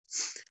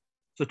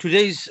So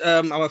today's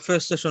our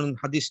first session on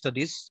Hadith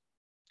studies.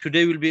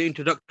 Today will be an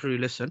introductory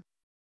lesson.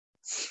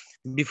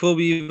 Before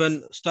we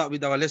even start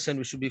with our lesson,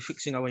 we should be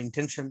fixing our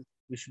intention.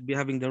 We should be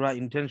having the right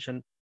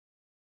intention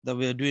that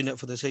we are doing it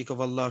for the sake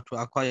of Allah, to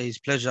acquire His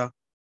pleasure,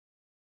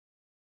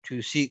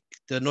 to seek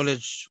the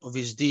knowledge of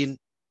His deen,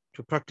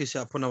 to practice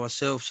it upon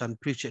ourselves and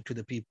preach it to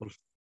the people.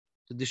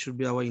 So this should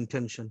be our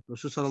intention.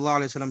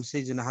 Rasulullah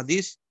says in a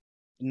hadith,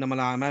 إِنَّمَا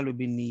الْأَعْمَالُ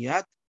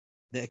بِالنِّيَّاتِ,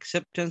 the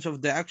acceptance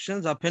of the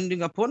actions are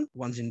pending upon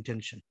one's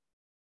intention.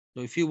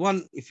 So if you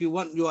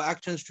want your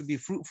actions to be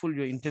fruitful,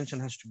 your intention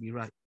has to be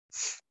right.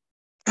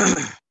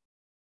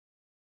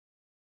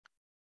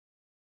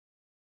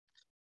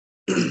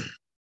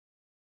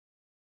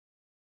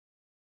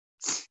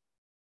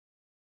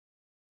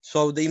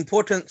 So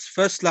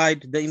first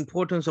slide, the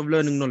importance of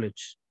learning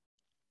knowledge.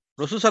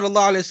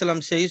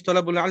 Rasulullah says,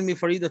 "Talabul ilmi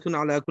faridatun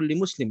ala kulli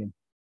muslimin."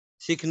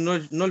 Seeking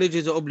knowledge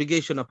is an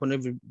obligation upon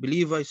every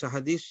believer. It's a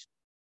hadith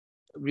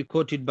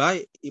recorded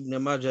by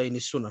𝐓𝐚𝐻𝐻𝐿 in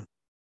his Sunan.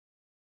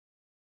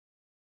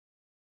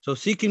 So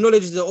seeking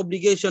knowledge is an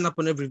obligation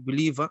upon every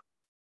believer.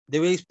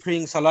 The way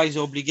praying salah is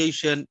an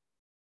obligation,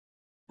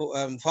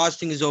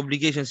 fasting is an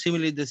obligation.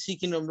 Similarly, the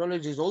seeking of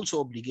knowledge is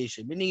also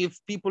obligation. Meaning, if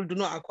people do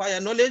not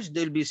acquire knowledge,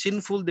 they'll be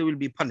sinful, they will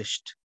be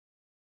punished.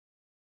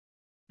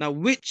 Now,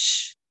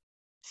 which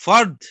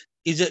fard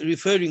is it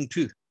referring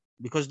to?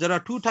 Because there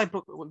are two types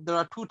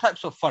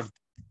of fard.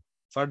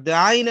 Fard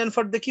ayn and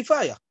fard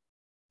kifaya.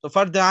 So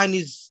fard ayn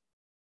is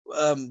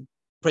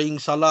praying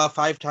salah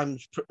 5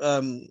 times,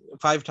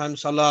 5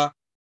 times salah,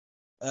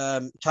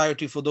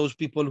 charity for those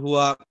people who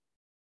are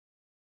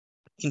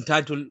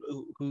entitled,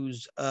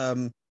 whose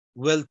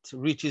wealth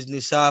reaches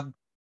nisab,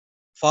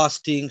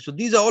 fasting. So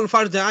these are all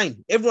fard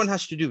ayn. Everyone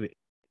has to do it.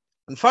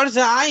 And fard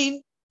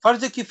ayn, fard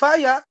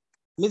kifaya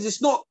means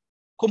it's not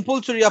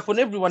compulsory upon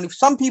everyone. If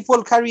some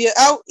people carry it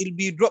out, it'll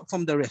be dropped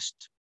from the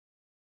rest.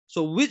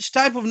 So which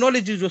type of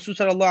knowledge is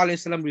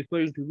Rasulullah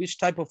referring to? Which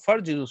type of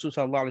fard is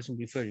Rasulullah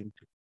referring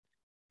to?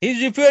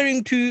 He's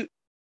referring to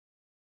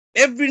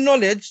every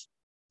knowledge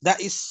that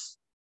is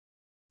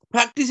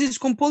practice is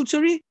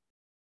compulsory,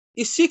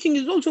 is seeking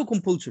is also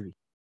compulsory.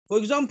 For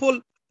example,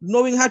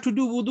 knowing how to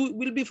do wudu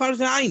will be fard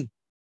ayn.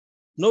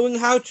 Knowing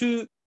how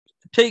to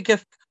take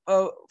a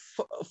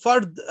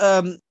fard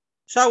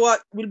shower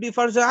will be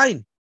fard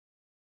ayn.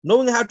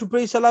 Knowing how to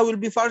pray salah will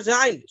be fard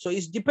ayn. So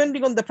it's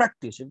depending on the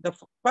practice. If the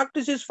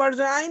practice is fard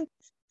ayn,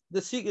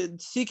 the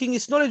seeking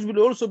its knowledge will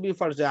also be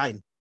fard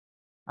ayn.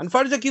 And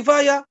fard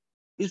kifaya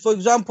is, for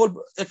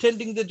example,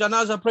 attending the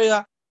janaza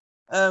prayer,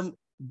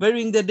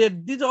 burying the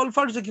dead. These are all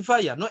fard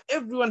kifaya. Not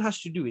everyone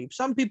has to do it. If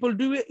some people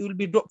do it, it will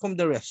be dropped from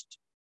the rest.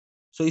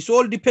 So it's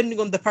all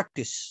depending on the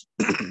practice.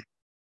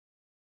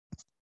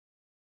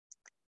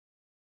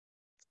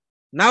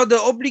 Now the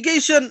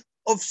obligation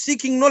of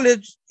seeking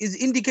knowledge is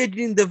indicated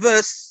in the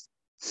verse,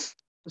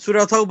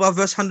 Surah Tawbah,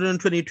 verse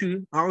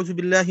 122. أعوذ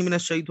بالله من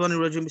الشيطان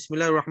الرجيم بسم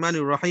الله الرحمن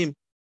الرحيم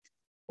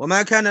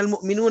وما كان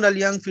المؤمنون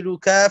لينفروا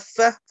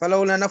كافة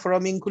فلولا نفر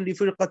من كل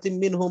فرقة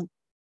منهم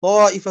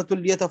طائفة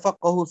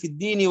ليتفقهوا في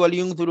الدين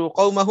ولينذروا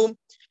قومهم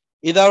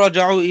إذا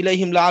رجعوا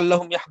إليهم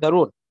لعلهم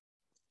يحذرون.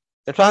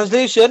 The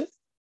translation,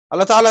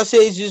 Allah Ta'ala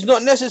says, it is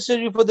not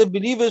necessary for the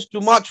believers to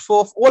march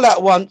forth all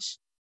at once.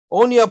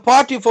 Only a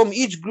party from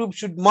each group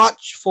should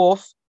march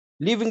forth,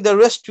 leaving the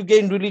rest to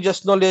gain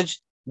religious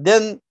knowledge,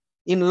 then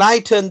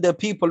enlighten the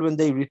people when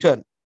they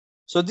return.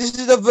 So this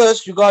is a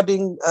verse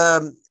regarding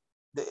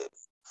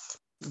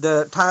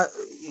the time.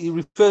 He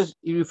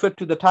referred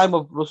to the time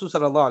of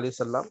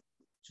Rasulullah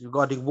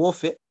regarding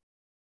warfare.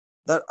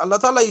 That Allah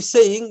Ta'ala is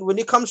saying, when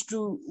it comes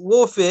to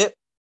warfare,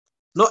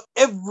 not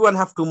everyone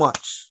have to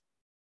march.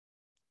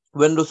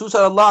 When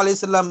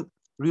Rasulullah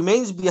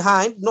remains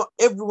behind, not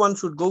everyone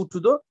should go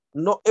to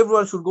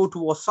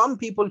war. Some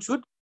people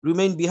should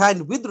remain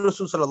behind with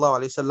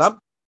Rasulullah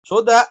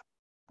so that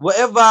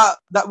whatever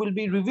that will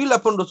be revealed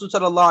upon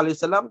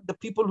Rasulullah, the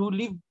people who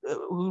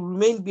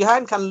remain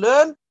behind can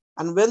learn,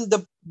 and when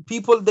the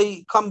people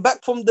they come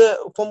back from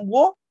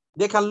war,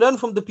 they can learn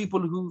from the people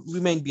who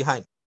remain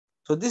behind.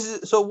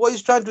 So what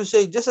he's trying to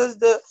say, just as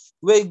the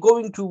way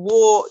going to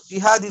war,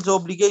 jihad is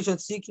obligation,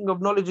 seeking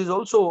of knowledge is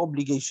also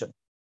obligation.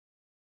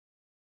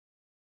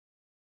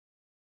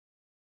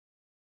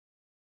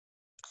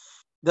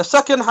 The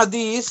second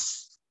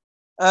hadith,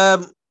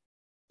 the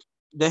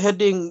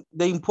heading,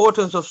 the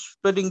importance of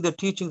spreading the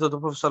teachings of the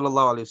Prophet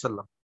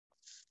ﷺ.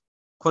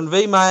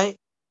 Convey my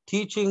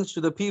teachings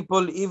to the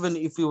people, even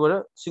if it were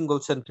a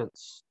single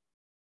sentence.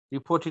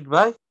 Reported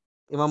by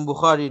Imam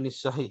Bukhari in his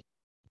Sahih.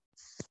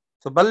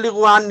 So,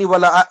 بَلِّغُوا عَنِّي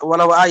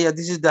وَلَوْ آيَةٍ.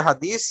 This is the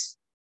hadith.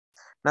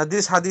 Now,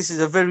 this hadith is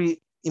a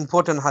very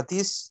important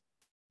hadith,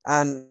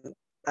 and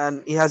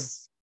it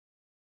has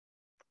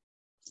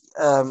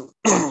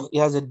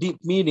a deep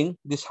meaning,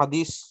 this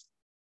hadith.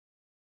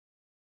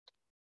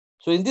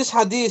 So in this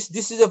hadith,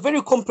 this is a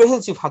very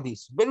comprehensive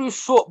hadith, very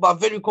short but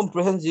very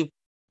comprehensive,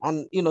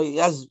 and it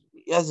has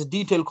a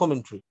detailed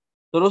commentary.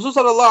 So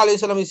Rasulullah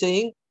is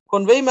saying,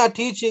 convey my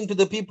teaching to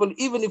the people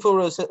even if it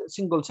were a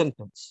single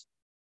sentence.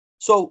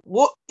 So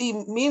what he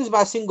means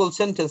by single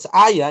sentence,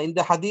 ayah, in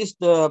the hadith,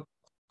 the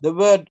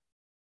word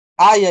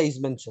ayah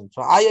is mentioned.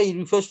 So ayah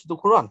refers to the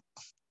Quran.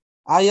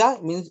 Ayah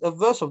means a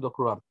verse of the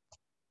Quran.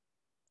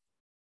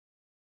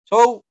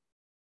 So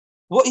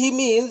what he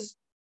means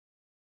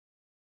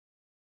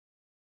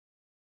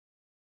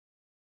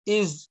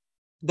is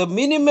the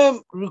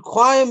minimum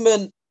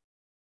requirement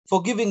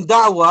for giving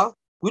da'wah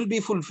will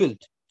be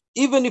fulfilled.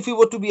 Even if it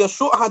were to be a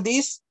short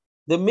hadith,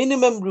 the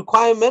minimum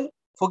requirement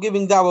for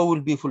giving da'wah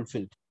will be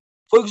fulfilled.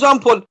 For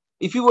example,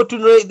 if you were to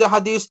narrate the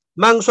hadith,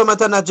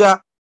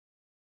 𝕭𝕭𝕐𝐻𝕐𝐻,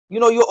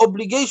 your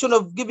obligation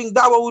of giving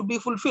da'wah will be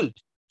fulfilled.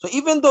 So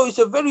even though it's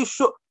a very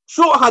short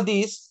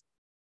hadith,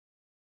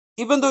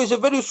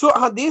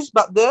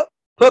 but the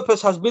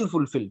purpose has been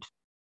fulfilled.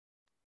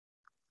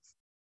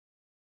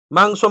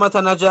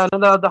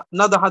 𝕭𝕭𝕐𝕻𝕐𝐻,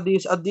 another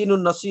hadith, ad-dīnu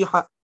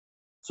nasiha.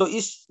 So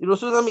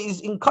Rasulullah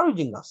is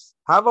encouraging us.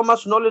 However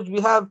much knowledge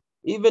we have,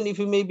 even if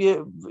it may be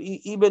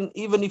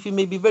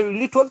very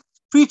little,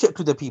 preach it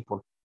to the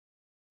people.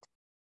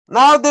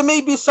 Now there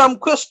may be some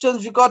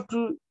questions regard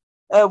to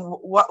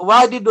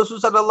why did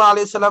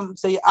Rasulullah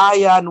say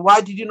ayah, and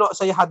why did you not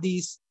say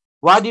hadith?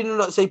 Why did you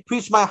not say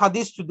preach my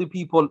hadith to the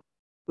people?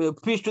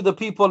 Preach to the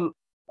people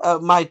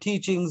my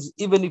teachings,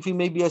 even if it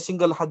may be a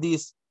single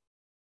hadith.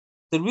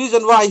 The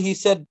reason why he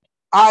said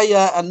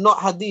ayah and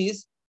not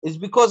hadith is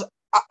because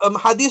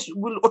hadith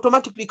will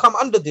automatically come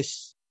under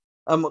this.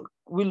 Ruling,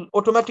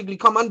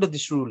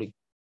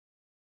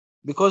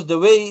 because the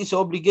way it's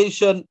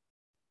obligation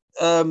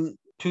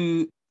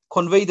to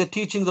convey the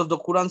teachings of the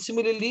Quran,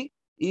 similarly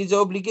is an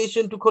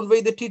obligation to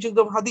convey the teachings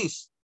of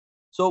hadith.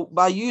 So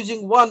by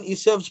using one, it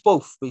serves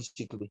both.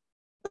 Basically,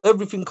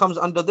 everything comes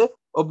under the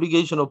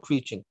obligation of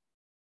preaching.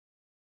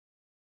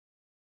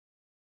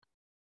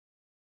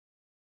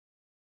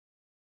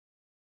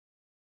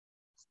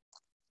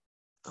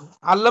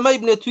 Allama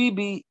ibn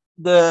Twibi,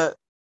 the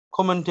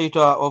commentator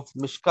of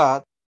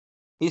Mishkat,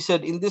 he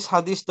said in this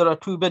hadith there are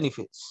two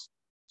benefits.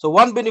 So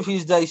one benefit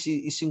is that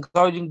it's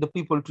encouraging the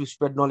people to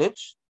spread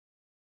knowledge.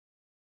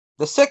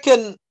 The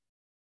second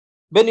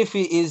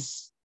benefit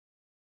is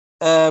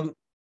he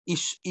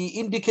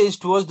indicates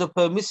towards the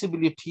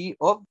permissibility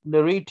of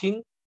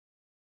narrating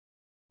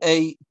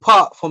a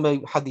part from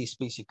a hadith.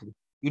 Basically,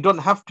 you don't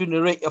have to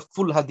narrate a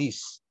full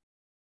hadith.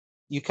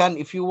 You can,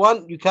 if you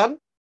want, you can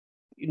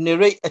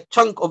narrate a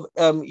chunk of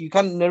you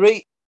can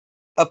narrate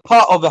a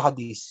part of a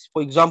hadith.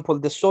 For example,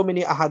 there's so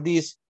many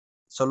hadiths,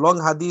 it's a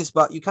long hadith,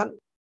 but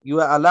you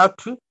are allowed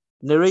to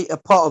narrate a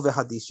part of a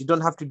hadith. You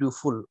don't have to do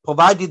full,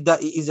 provided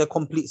that it is a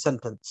complete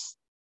sentence.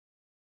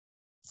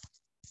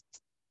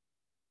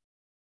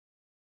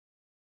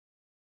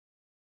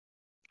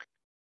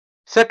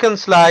 Second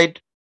slide,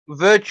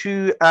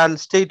 virtue and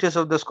status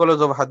of the scholars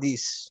of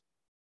hadith.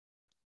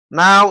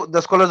 Now,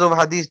 the scholars of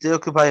hadith, they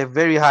occupy a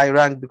very high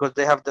rank because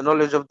they have the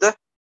knowledge of the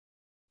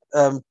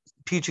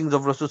teachings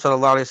of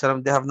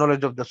Rasulullah. They have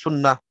knowledge of the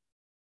Sunnah.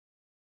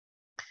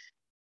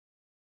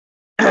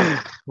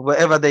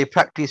 Whatever they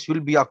practice will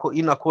be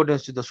in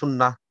accordance to the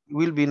Sunnah,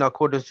 will be in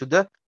accordance to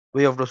the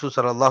way of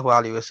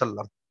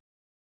Rasulullah,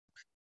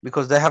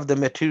 because they have the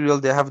material,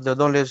 they have the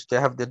knowledge, they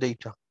have the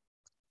data.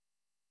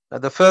 Now,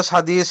 the first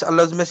hadith,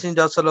 Allah's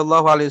Messenger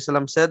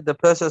ﷺ said,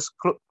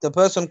 the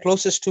person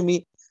closest to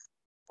me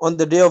on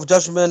the day of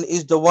judgment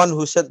is the one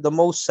who sent the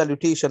most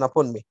salutation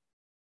upon me.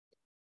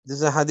 This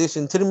is a hadith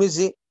in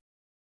Tirmizi.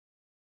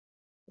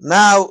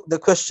 Now the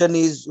question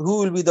is, who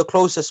will be the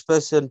closest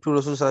person to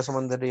Rasulullah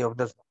on the day of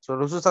judgment? So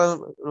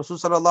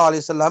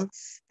Rasulullah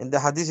in the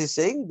hadith is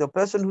saying the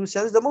person who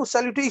sends the most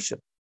salutation.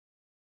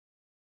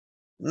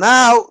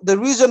 Now the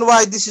reason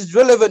why this is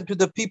relevant to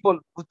the people,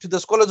 to the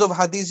scholars of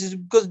hadith, is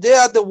because they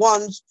are the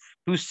ones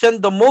who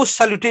send the most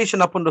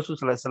salutation upon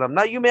Rasulullah.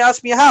 Now you may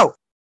ask me how.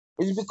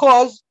 It's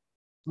because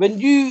when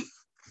you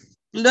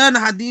learn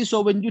hadith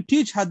or when you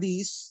teach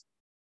hadith,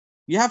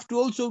 you have to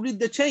also read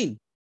the chain.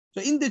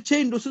 So in the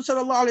chain,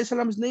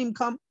 Rasulullah name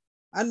come,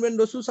 and when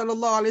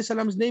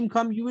Rasulullah name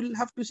come, you will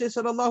have to say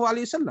Sallallahu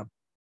Alaihi Wasallam.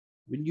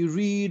 When you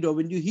read or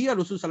when you hear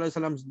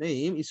Rasulullah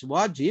name, it's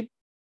wajib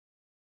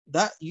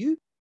that you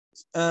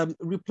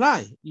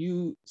reply,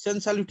 you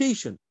send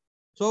salutation.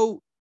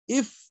 So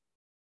if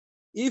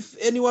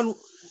anyone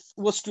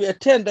was to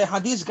attend a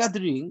hadith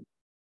gathering,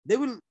 they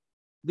will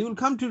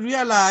come to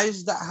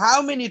realize that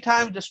how many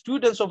times the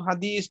students of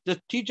hadith, the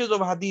teachers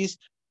of hadith,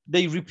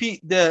 they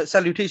repeat the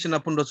salutation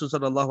upon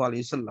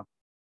Rasulullah.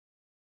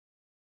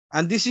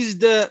 And this is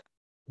the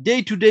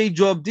day-to-day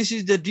job. This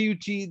is the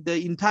duty.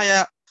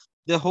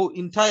 The whole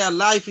entire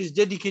life is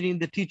dedicating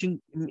the teaching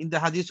in the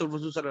hadith of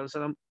Rasulullah.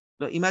 So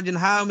imagine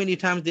how many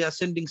times they are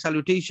sending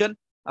salutation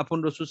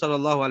upon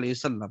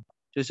Rasulullah.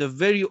 So it's a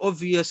very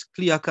obvious,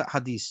 clear-cut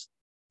hadith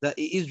that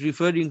it is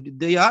referring to,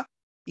 they are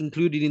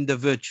included in the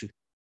virtue.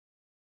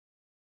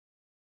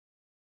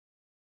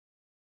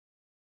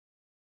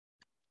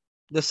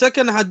 The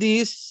second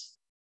hadith,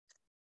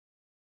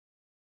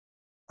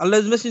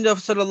 Allah's Messenger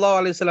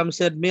ﷺ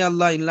said, may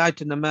Allah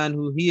enlighten a man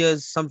who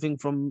hears something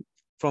from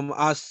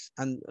us,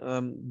 and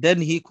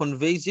then he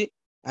conveys it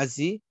as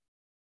he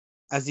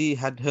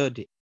had heard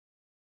it.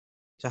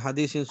 It's a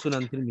hadith in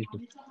Sunan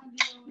Tirmidhi.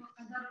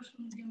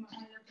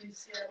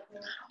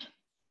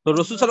 So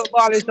Rasul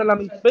sallallahu alayhi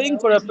wasallam is praying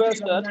for a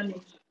person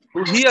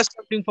who hears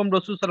something from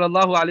Rasul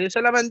sallallahu alayhi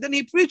wasallam and then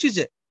he preaches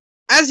it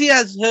as he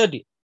has heard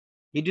it.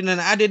 He didn't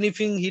add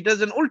anything, he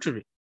doesn't alter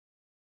it.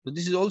 So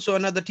this is also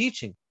another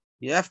teaching.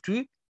 You have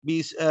to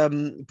be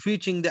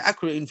preaching the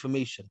accurate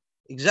information,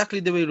 exactly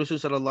the way Rasul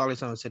sallallahu alayhi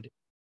wasallam said it.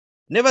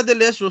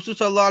 Nevertheless, Rasul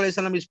sallallahu alayhi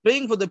wasallam is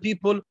praying for the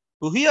people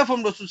who hear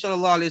from Rasul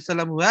sallallahu alayhi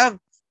wasallam, who have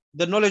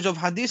the knowledge of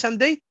hadith, and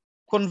they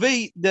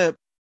convey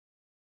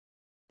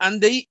and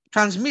they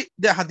transmit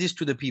the hadith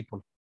to the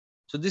people.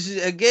 So this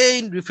is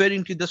again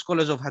referring to the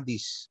scholars of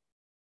hadith.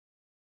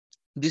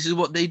 This is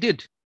what they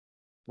did.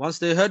 Once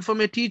they heard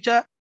from a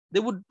teacher, they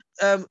would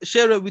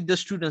share it with the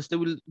students. They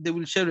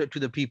will share it to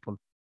the people.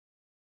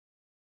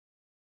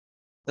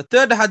 The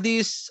third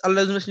hadith,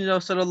 Allah's Messenger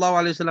sallallahu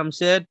alaihi wasallam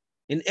said,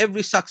 in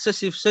every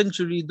successive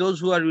century,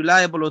 those who are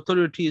reliable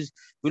authorities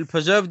will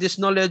preserve this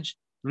knowledge,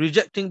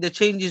 rejecting the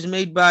changes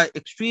made by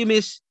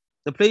extremists,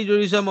 the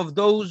plagiarism of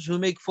those who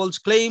make false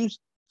claims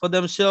for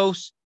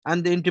themselves,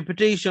 and the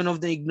interpretation of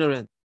the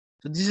ignorant.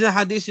 So this is a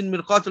hadith in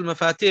Mirqat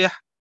al-Mafatih.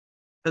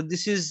 So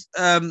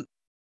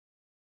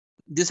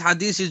this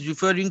hadith is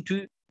referring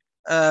to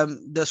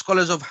the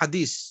scholars of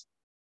hadith.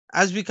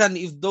 As we can,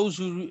 if those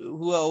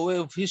who are aware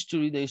of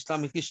history, the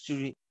Islamic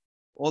history,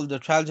 all the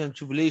trials and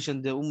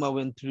tribulations the Ummah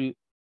went through,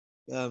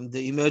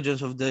 the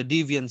emergence of the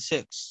deviant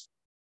sects,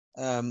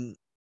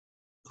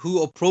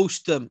 who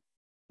approached them,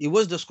 it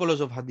was the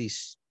scholars of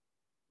hadith.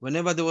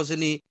 Whenever there was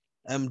any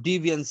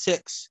deviant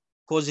sects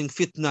causing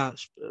fitna,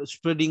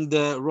 spreading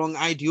the wrong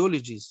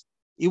ideologies,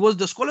 it was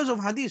the scholars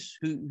of hadith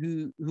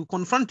who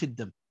confronted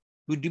them,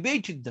 who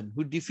debated them,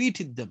 who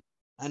defeated them,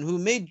 and who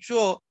made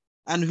sure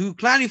and who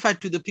clarified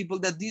to the people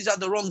that these are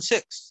the wrong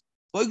sects.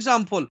 For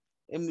example,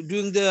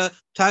 during the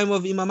time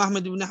of Imam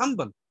Ahmad ibn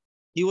Hanbal,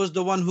 he was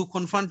the one who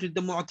confronted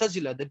the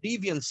Mu'tazila, the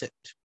deviant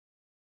sect.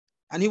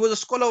 And he was a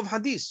scholar of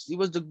hadith. He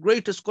was the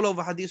greatest scholar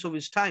of hadith of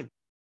his time.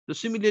 So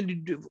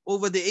similarly,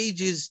 over the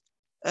ages,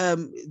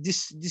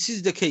 this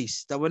is the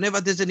case, that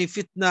whenever there's any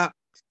fitna,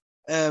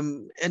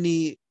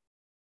 any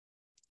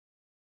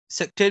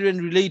sectarian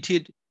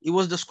related, it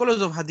was the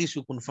scholars of hadith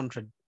who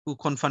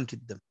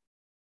confronted them.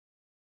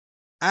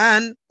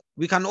 And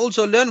we can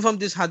also learn from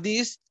this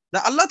hadith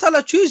that Allah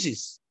Ta'ala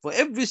chooses. For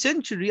every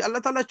century,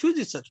 Allah Ta'ala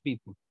chooses such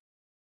people.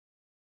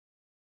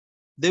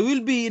 There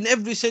will be, in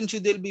every century,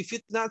 there will be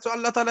fitna. So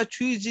Allah Ta'ala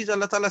chooses,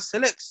 Allah Ta'ala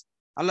selects,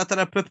 Allah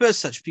Ta'ala prepares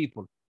such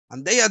people.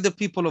 And they are the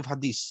people of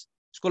hadith,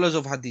 scholars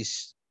of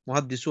hadith,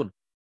 muhaddisun.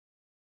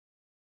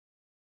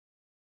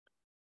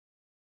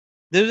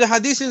 There is a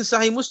hadith in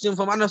Sahih Muslim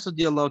from Anas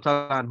radiallahu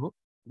ta'ala anhu.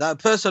 That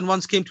person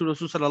once came to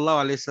Rasul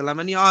sallallahu alayhi wasallam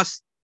and he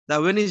asked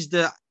that when is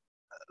the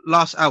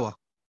last hour?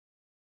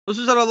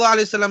 Rasul sallallahu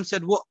alayhi wasallam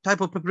said, what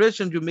type of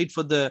preparation you made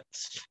for the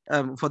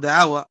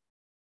hour?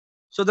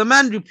 So the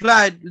man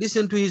replied,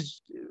 listen to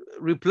his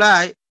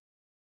reply,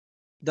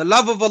 the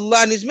love of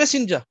Allah and His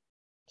Messenger.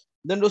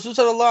 Then Rasul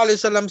sallallahu alayhi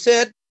wasallam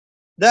said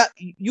that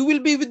you will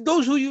be with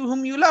those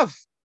whom you love.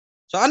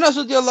 So Anas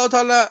radiallahu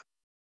ta'ala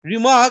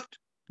remarked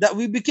that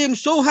we became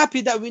so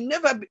happy that we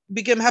never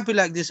became happy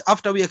like this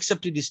after we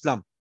accepted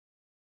Islam.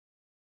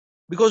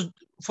 Because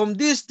from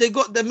this, they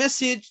got the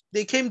message,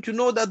 they came to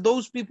know that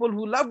those people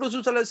who love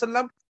Rasul sallallahu alayhi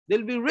wasallam,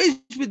 they'll be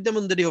raised with them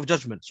on the Day of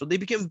Judgment. So they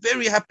became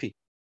very happy.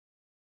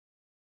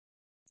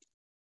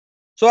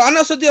 So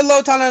Anas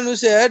radiallahu ta'ala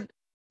said,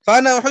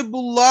 فَأَنَا أُحِبُّ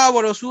اللَّهَ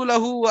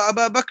وَرَسُولَهُ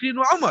وَأَبَا بَكْرٍ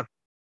وَعُمَرٍ.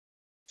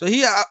 So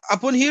he,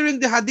 upon hearing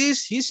the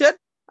hadith, he said,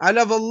 I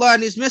love Allah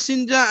and His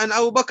Messenger and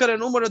Abu Bakr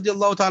and Umar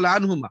radiallahu ta'ala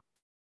anhuma.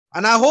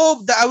 And I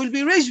hope that I will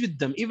be raised with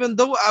them, even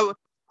though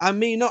I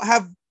may not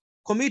have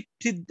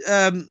committed,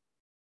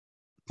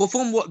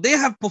 performed what they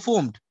have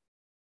performed.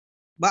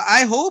 But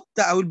I hope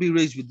that I will be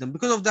raised with them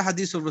because of the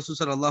hadith of Rasul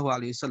sallallahu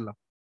alayhi wasallam.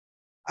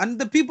 And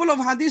the people of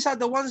hadith are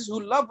the ones who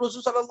love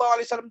Rasul sallallahu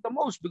alayhi wasallam the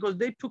most, because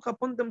they took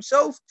upon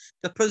themselves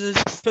the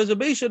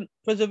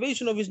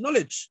preservation of his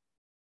knowledge,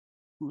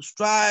 who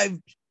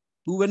strived,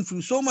 who went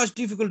through so much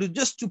difficulty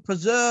just to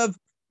preserve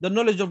the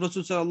knowledge of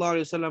Rasul sallallahu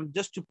alayhi wasallam,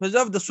 just to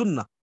preserve the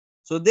sunnah.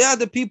 So they are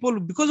the people,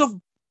 because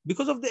of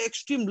the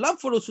extreme love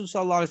for Rasul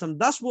sallallahu alayhi wasallam,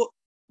 that's what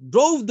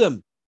drove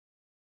them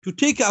to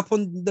take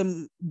upon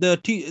them the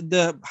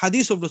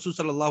hadith of Rasul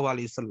sallallahu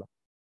alayhi wasallam.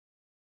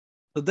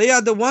 So they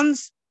are the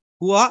ones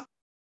who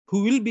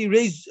will be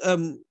raised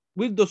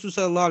with Rasul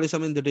sallallahu alayhi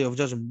wasallam in the Day of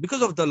Judgment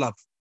because of the love,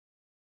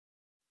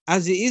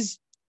 as it is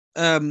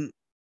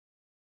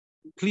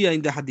clear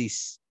in the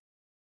hadith.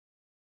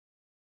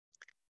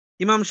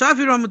 Imam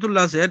Shafi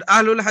rahmatullah said,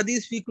 Ahlul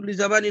hadith fi kulli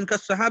zamanin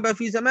kas-sahaba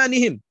fi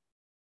zamanihim.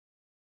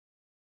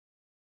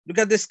 Look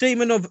at the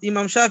statement of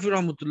Imam Shafi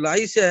rahmatullah.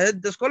 He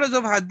said, the scholars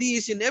of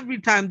hadith in every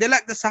time, they're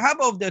like the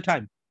Sahaba of their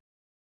time.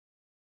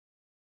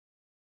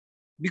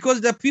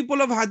 Because the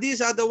people of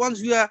hadith are the ones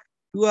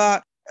who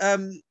are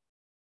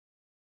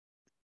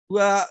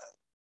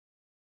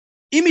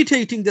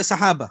imitating the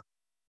Sahaba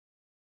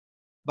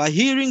by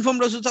hearing from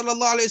Rasul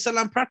sallallahu alayhi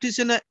wasallam,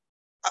 practicing it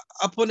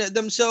upon it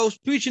themselves,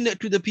 preaching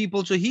it to the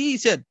people. So he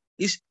said,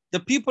 the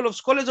people of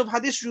scholars of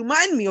hadith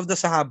remind me of the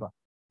Sahaba.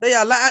 They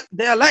are like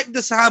the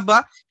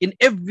Sahaba in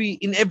every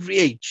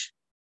age.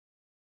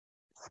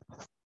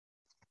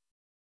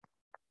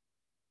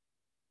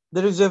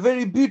 There is a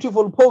very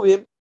beautiful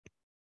poem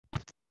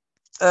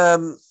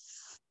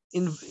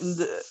in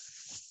the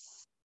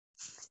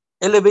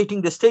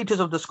elevating the status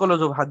of the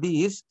scholars of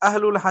hadith.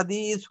 Ahlul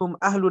hadith hum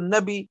ahlul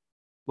nabi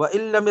wa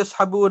illam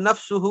yashabu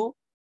nafsuhu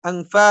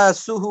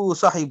anfasuhu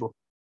sahibu.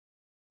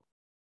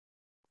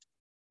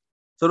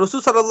 So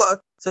Rasul sallallahu,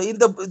 so in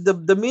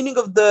the meaning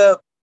of the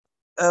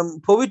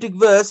poetic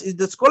verse is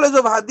the scholars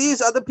of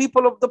hadith are the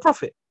people of the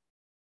Prophet.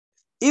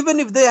 Even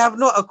if they have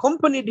not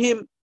accompanied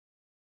him,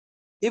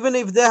 even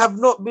if they have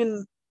not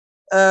been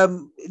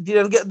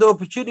didn't get the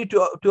opportunity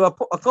to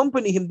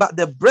accompany him, but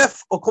their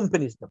breath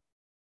accompanies them.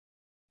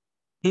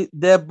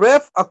 Their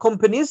breath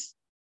accompanies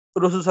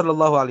Rasul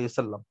sallallahu alaihi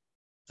wasallam.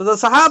 So the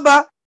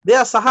Sahaba, they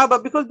are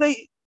Sahaba because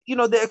they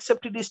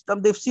accepted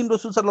Islam. They've seen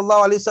Rasul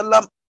sallallahu alaihi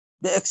wasallam.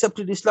 They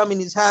accepted Islam in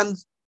his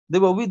hands. They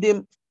were with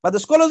him. But the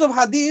scholars of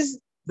hadith,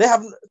 they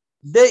are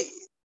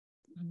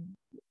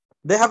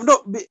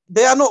not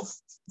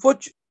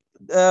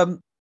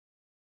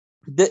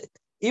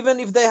even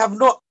if they have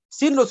not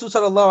seen Rasul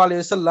sallallahu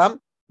alaihi wasallam,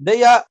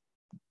 they are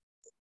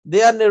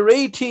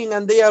narrating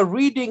and they are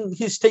reading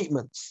his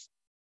statements.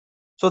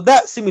 So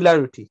that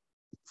similarity.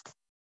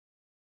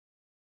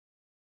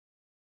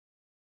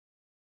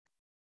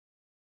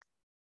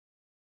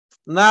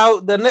 Now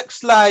the next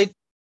slide,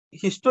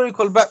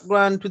 historical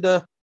background to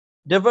the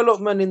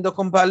development in the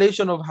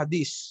compilation of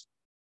hadith.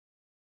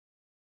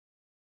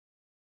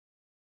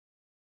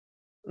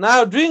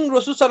 Now during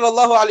Rasul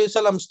sallallahu alaihi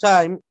wasallam's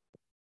time,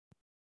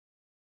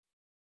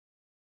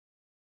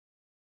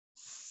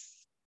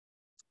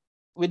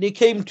 when he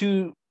came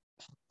to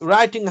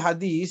writing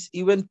hadith,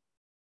 he went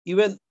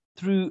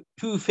through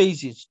two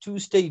phases, two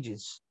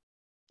stages,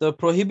 the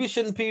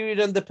prohibition period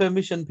and the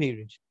permission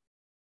period.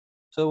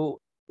 So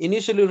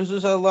initially Rasul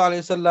sallallahu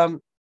alaihi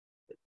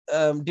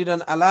wasallam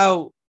didn't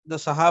allow the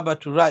Sahaba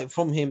to write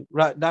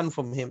down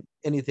from him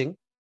anything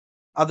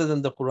other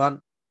than the Quran.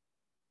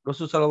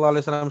 Rasul sallallahu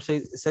alaihi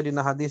wasallam said in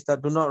a hadith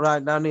that do not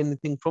write down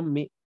anything from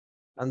me,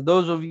 and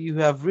those of you who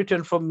have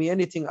written from me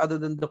anything other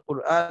than the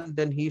Quran,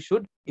 then he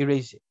should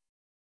erase it.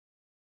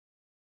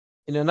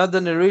 In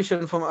another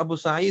narration from Abu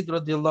Sa'id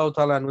radiallahu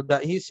ta'ala anhu,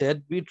 that he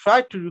said, we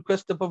tried to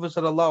request the Prophet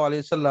sallallahu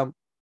alaihi wasallam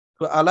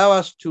to allow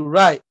us to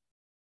write,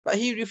 but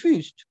he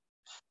refused.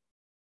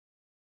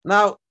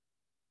 Now,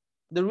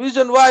 the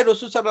reason why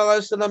Rasul sallallahu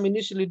alaihi wasallam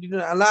initially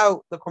didn't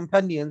allow the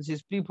companions,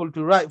 his people,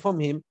 to write from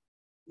him,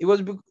 it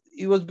was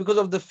because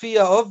of the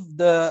fear of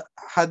the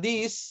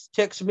hadith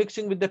text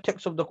mixing with the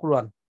text of the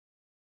Quran.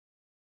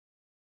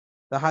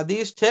 The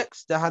hadith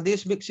text, the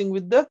hadith mixing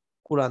with the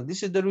Quran.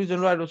 This is the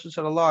reason why Rasul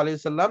sallallahu alaihi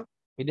wasallam,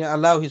 he didn't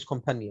allow his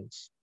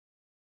companions.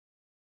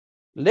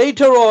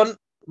 Later on,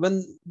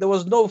 when there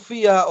was no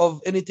fear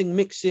of anything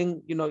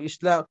mixing,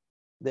 Islam,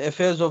 the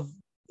affairs of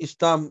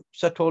Islam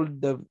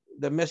settled,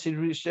 the message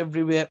reached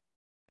everywhere,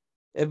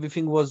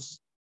 everything was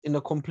in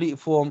a complete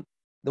form,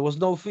 there was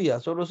no fear.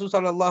 So Rasul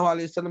sallallahu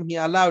alaihi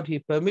wasallam, he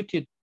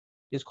permitted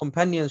his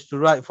companions to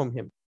write from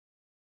him.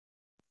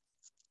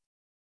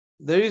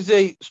 There is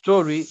a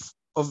story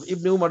of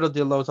Ibn Umar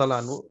radiallahu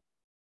ta'ala anhu,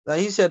 that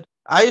he said,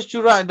 I used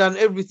to write down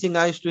everything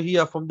I used to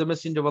hear from the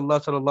Messenger of Allah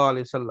sallallahu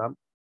alaihi wasallam,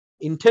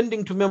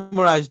 intending to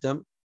memorize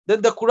them.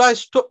 Then the Quraysh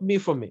stopped me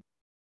from it.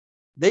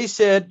 They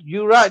said,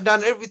 you write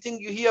down everything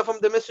you hear from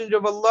the Messenger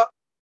of Allah,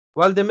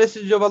 while the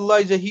Messenger of Allah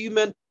is a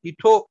human.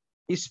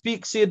 He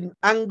speaks in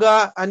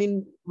anger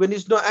and when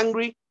he's not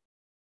angry.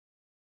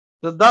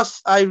 So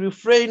thus I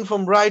refrained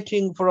from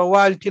writing for a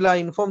while till I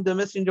informed the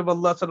Messenger of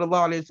Allah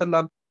sallallahu alaihi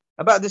wasallam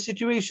about the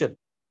situation.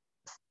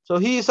 So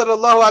he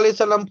sallallahu alaihi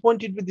wasallam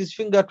pointed with his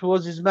finger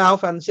towards his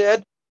mouth and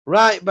said,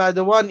 write by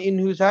the one in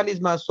whose hand is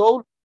my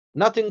soul,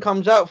 nothing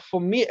comes out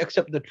from me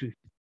except the truth.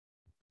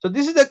 So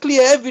this is a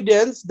clear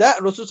evidence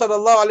that Rasul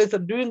sallallahu alaihi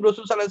wasallam, during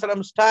Rasul sallallahu alaihi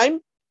wasallam's time,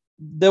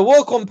 there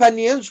were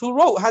companions who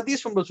wrote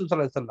hadith from Rasul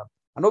sallallahu alaihi wasallam.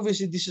 And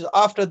obviously this is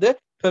after the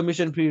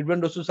permission period,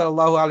 when Rasul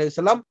sallallahu alaihi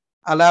wasallam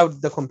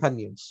allowed the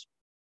companions.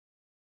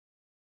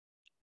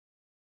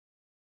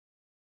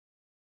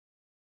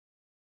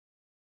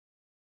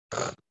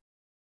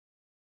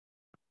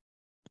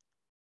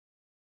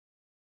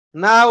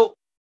 Now,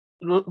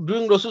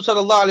 during Rasul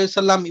sallallahu alaihi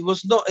wasallam, it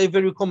was not a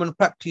very common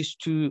practice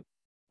to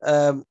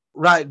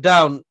write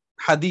down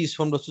hadith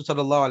from Rasul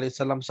sallallahu alaihi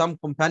wasallam. Some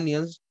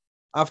companions,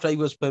 after it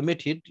was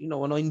permitted,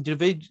 on an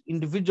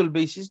individual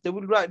basis, they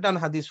would write down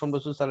hadith from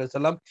Rasul sallallahu alaihi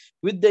wasallam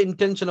with the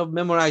intention of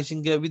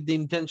memorizing it, with the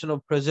intention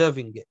of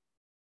preserving it.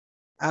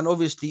 And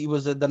obviously,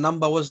 the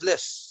number was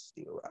less.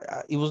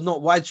 It was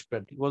not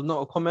widespread. It was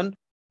not a common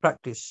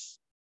practice.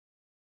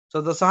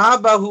 So the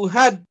Sahaba who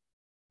had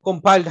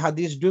compiled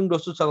hadith during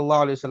Rasul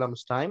sallallahu alaihi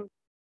wasallam's time,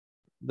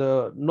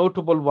 the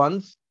notable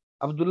ones,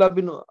 Abdullah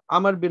bin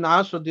Amr bin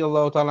As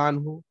radiallahu ta'ala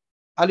anhu,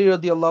 Ali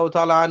radiallahu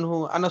ta'ala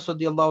anhu, Anas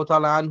radiallahu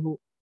ta'ala anhu,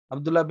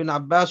 Abdullah bin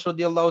Abbas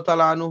radiallahu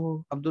ta'ala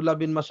anhu, Abdullah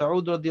bin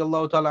Mas'ud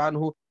radiallahu ta'ala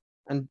anhu,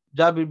 and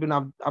Jabir bin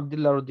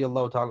Abdullah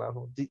radiallahu ta'ala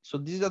anhu. So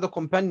these are the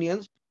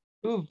companions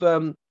who've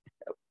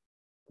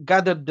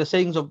gathered the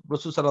sayings of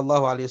Rasul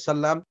sallallahu alayhi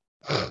wasallam,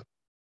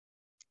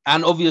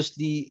 and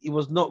obviously it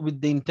was not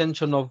with the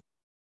intention of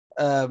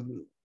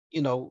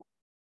you know,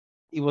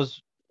 it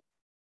was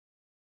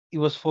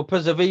for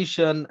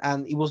preservation,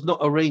 and it was not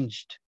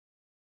arranged.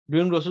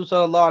 During Rasul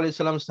sallallahu alayhi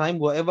wasallam's time,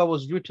 whatever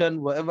was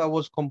written, whatever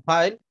was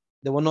compiled,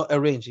 they were not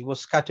arranged. It was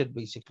scattered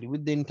basically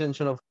with the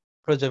intention of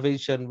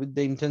preservation, with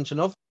the intention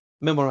of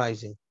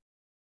memorizing.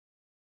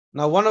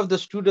 Now, one of the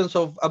students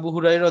of Abu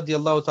Hurairah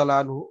radiallahu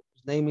ta'ala anhu,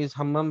 his name is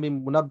𝐓𝐻𝒻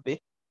bin ℚ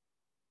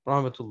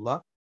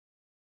rahmatullah.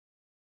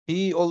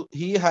 He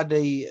had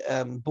a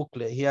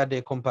booklet, he had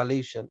a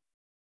compilation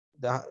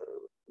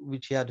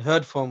which he had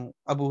heard from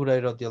Abu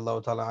Hurairah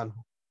radiallahu ta'ala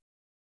anhu.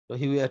 So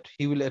he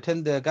will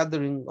attend the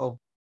gatherings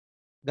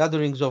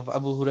of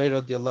Abu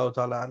Hurairah radiallahu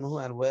ta'ala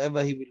anhu, and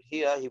wherever he will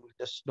hear, he will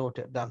just note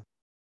it down.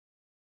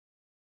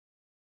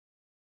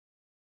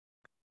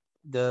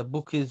 The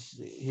book is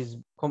his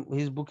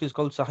book is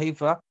called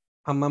Sahifa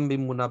𝐓𝐻𝒻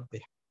bin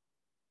ℚ.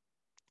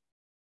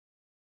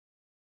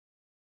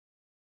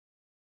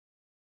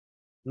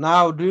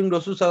 Now, during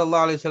Rasul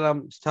sallallahu alayhi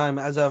wasallam's time,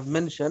 as I've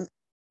mentioned,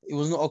 it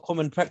was not a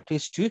common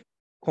practice to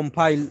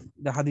compile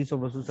the hadith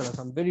of Rasul sallallahu alayhi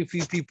wasallam. Very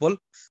few people,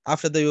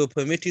 after they were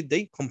permitted,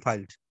 they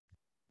compiled,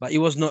 but it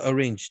was not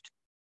arranged.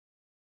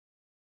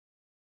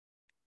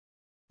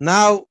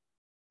 Now,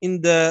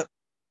 in the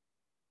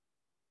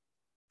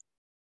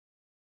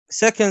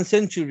 2nd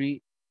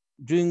century,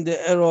 during the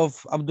era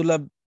of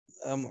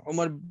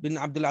Umar bin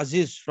Abdul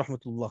Aziz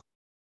rahmatullah,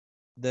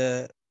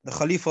 the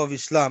Khalifa of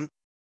Islam,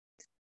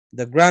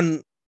 the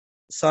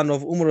grandson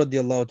of Umar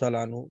radiallahu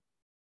ta'ala anhu,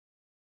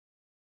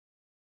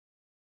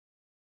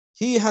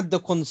 he had the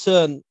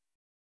concern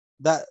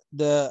that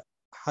the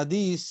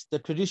hadith, the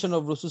tradition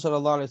of Rasul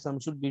sallallahu alayhi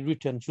wasallam, should be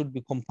written, should be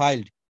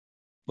compiled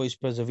for his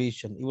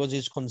preservation. It was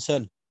his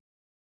concern.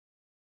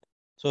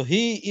 So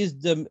he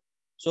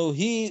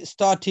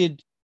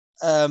started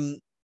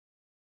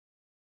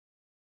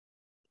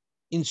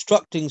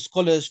instructing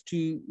scholars to,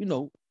 you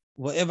know,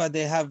 whatever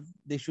they have,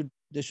 they should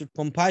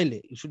compile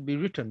it. It should be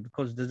written,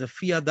 because there's a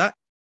fear that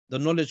the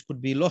knowledge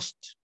could be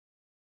lost.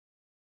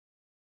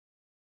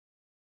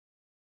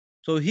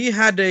 So he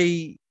had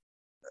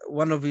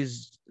one of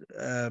his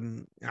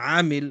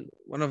amil,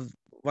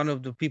 one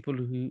of the people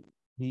who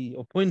he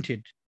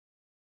appointed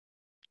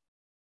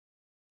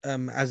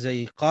as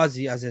a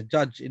qazi, as a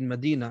judge in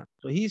Medina.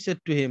 So he said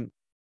to him,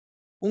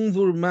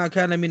 "Unzur ma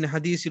kana min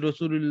hadith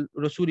Rasulillah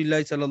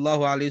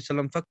sallallahu alayhi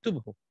wasallam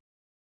faktubhu."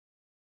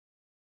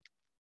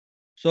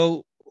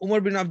 So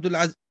Umar bin Abdul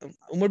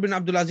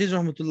Aziz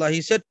rahmatullah,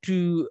 he said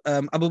to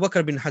Abu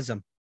Bakr bin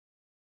Hazm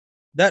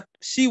that,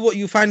 see what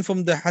you find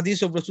from the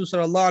hadith of Rasul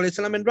sallallahu alayhi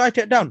wasallam and write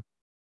it down.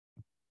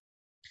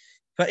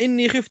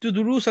 فَإِنِّي خِفْتُ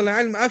دُرُوسَ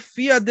الْعِلْمِ, I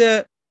fear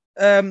the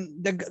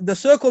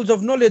circles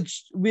of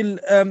knowledge will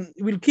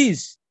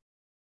cease.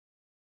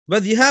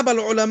 وَذِهَابَ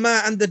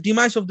الْعُلَمَاء, and the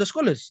demise of the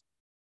scholars.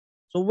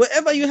 So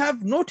wherever you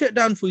have, note it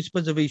down for its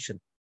preservation.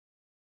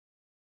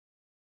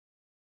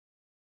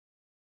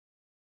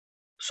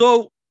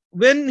 So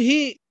when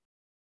he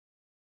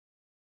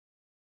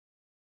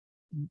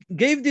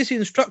gave this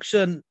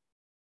instruction,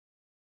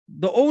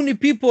 the only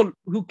people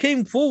who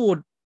came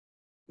forward,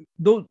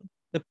 the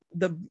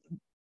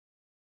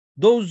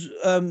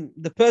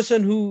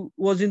person who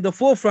was in the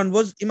forefront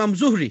was Imam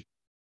Zuhri.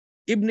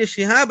 Ibn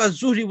Shihab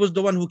az-Zuhri was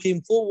the one who came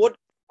forward,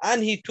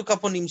 and he took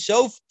upon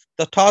himself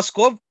the task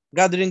of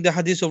gathering the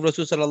hadith of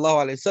Rasul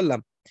sallallahu alayhi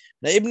wasallam.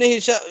 Now, Ibn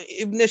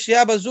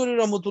Shihab az-Zuhri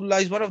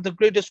rahmatullah is one of the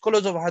greatest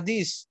scholars of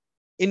hadith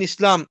in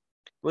Islam,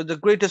 was the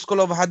greatest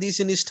scholar of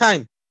hadith in his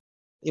time.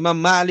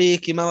 Imam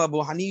Malik, Imam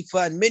Abu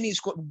Hanifa, and many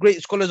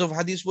great scholars of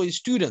hadith were his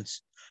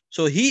students.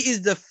 So he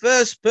is the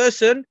first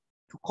person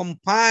to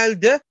compile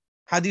the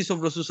hadith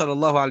of Rasul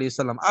sallallahu alayhi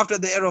wasallam after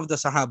the era of the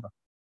Sahaba.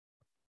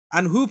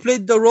 And who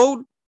played the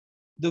role,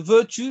 the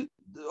virtue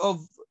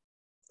of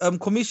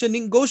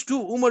commissioning, goes to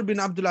Umar bin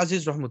Abdul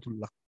Aziz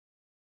rahmatullah.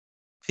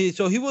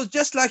 So he was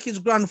just like his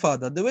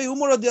grandfather. The way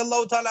Umar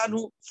radiallahu ta'ala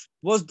anhu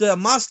was the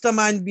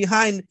mastermind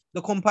behind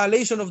the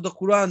compilation of the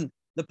Quran,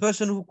 the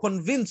person who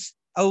convinced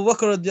Abu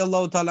Bakr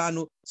radiallahu ta'ala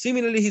anhu.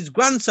 Similarly, his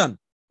grandson,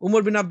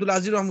 Umar bin Abdul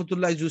Aziz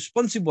rahmatullah, is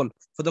responsible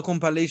for the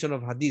compilation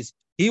of hadith.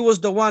 He was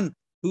the one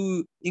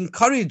who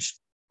encouraged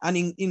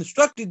and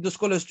instructed the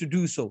scholars to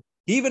do so.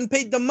 He even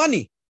paid them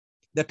money.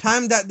 The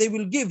time that they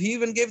will give, he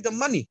even gave them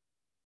money.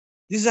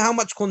 This is how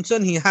much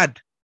concern he had.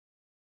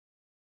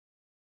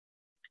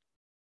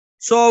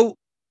 So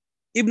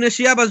Ibn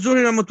Shihab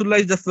az-Zuhri rahmatullah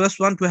is the first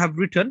one to have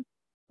written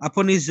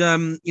upon his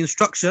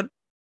instruction.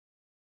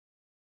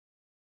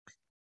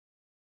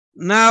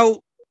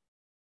 Now,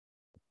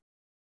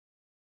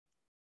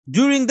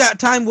 during that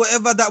time,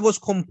 whatever that was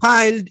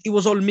compiled, it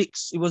was all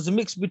mixed. It was a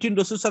mix between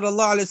Rasul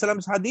sallallahu alayhi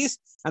wasallam's hadith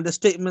and the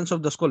statements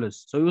of the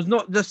scholars. So it was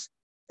not just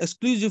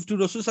exclusive to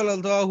Rasul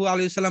sallallahu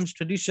alayhi wasallam's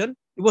tradition.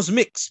 It was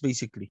mixed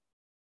basically,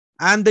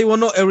 and they were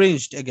not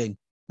arranged again.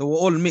 They were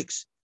all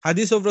mixed.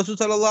 Hadith of Rasul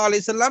sallallahu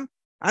alayhi wasallam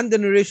and the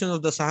narration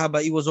of the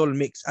Sahaba, it was all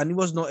mixed and it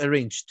was not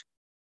arranged.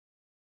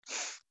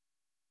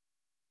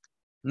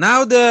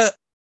 Now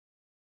those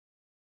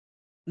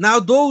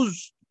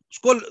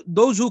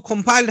who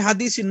compiled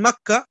hadith in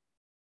Makkah,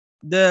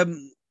 were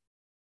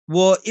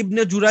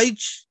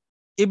𝕀𝕟𝕥𝕣𝕠𝕕𝕦𝕔𝕥𝕚,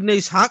 Ibn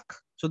Ishaq.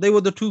 So they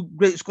were the two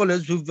great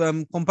scholars who've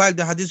compiled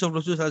the hadith of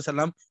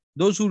Rasulullah,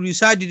 those who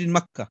resided in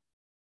Makkah.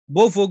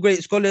 Both were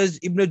great scholars.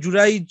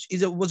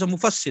 𝕀𝕟𝕥𝕣𝕠𝕕𝕦 was a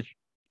mufassir.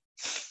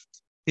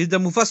 He's the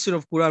mufassir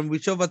of Quran.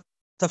 Whichever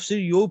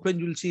tafsir you open,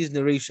 you'll see his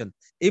narration.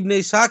 Ibn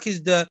Ishaq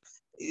is the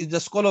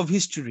scholar of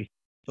history.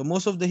 So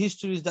most of the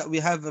histories that we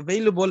have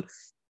available,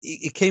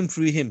 it came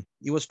through him.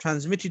 It was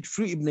transmitted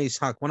through Ibn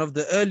Ishaq, one of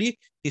the early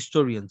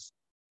historians.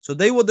 So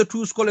they were the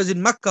two scholars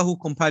in Makkah who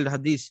compiled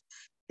hadith.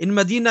 In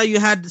Medina, you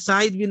had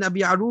Sa'id bin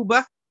Abi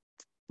Aruba,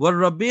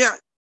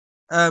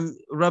 𝕬𝕐,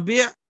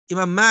 Rabi',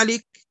 Imam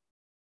Malik.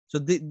 So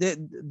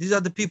these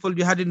are the people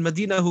you had in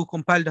Medina who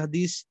compiled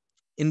hadith.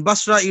 In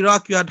Basra,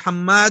 Iraq, you had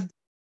Hammad.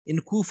 In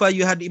Kufa,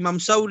 you had Imam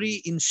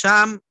Sawri. In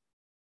Sham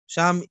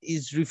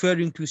is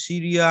referring to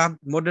Syria,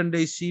 modern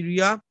day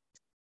Syria,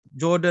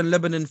 Jordan,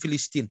 Lebanon,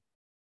 Philistine.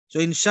 So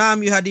in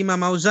Sham, you had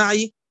Imam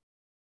Awza'i.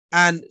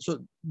 And so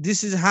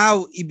this is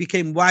how it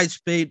became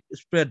widespread.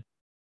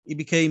 It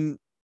became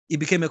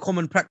a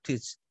common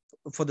practice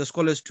for the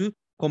scholars to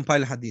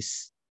compile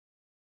hadith.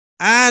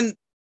 And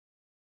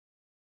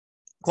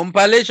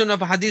compilation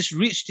of hadith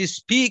reached its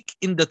peak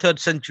in the 3rd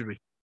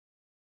century.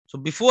 So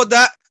before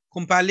that,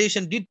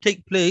 compilation did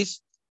take place,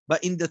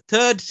 but in the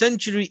 3rd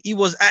century, it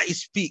was at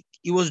its peak.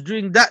 It was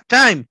during that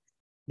time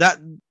that,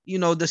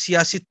 the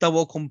Siyasitta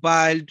were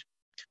compiled,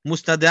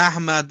 Musnad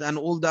Ahmad, and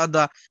all the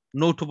other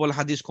notable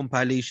hadith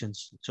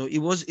compilations. So it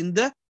was in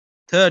the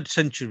 3rd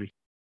century.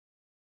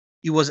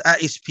 It was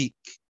at its peak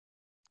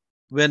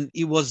when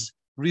it was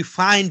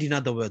refined. In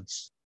other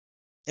words,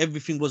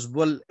 everything was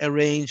well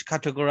arranged,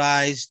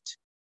 categorized.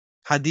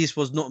 Hadith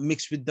was not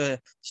mixed with the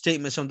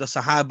statements of the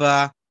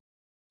Sahaba.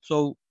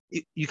 So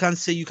you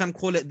can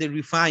call it the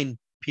refined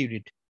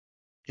period.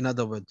 In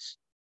other words.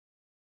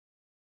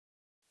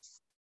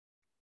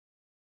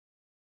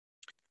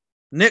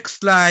 Next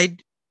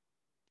slide.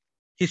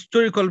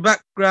 Historical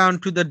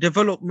background to the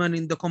development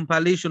in the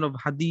compilation of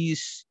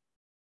hadith,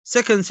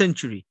 2nd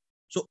century.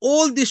 So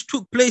all this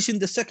took place in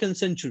the 2nd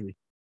century.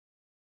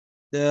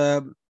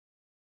 The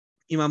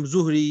Imam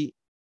Zuhri,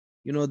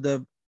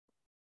 the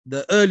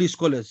early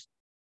scholars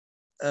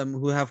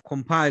who have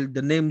compiled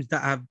the names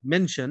that I have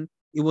mentioned,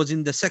 it was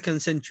in the 2nd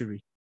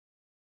century.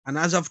 And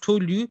as I've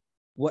told you,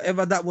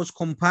 whatever that was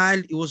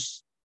compiled, it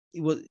was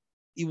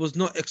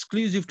not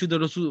exclusive to the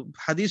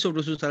hadith of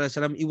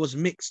Rasulullah. It was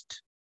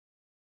mixed.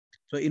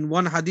 So in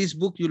one hadith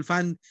book, you'll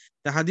find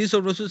the hadith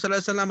of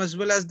Rasulullah as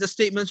well as the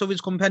statements of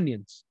his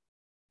companions.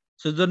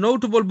 So the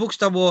notable books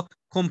that were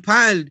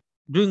compiled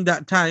during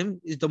that time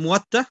is the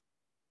Muwatta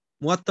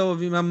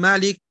of Imam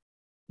Malik,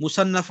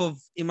 Musannaf of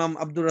Imam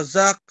Abdul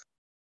Razzaq,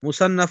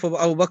 Musannaf of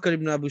Abu Bakr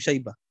ibn Abu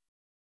Shaybah.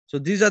 So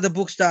these are the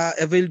books that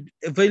are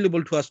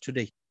available to us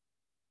today.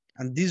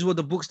 And these were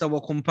the books that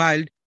were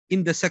compiled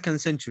in the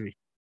 2nd century.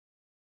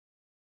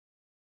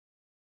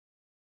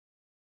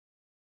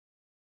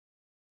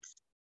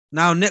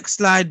 Now, next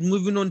slide,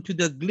 moving on to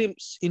the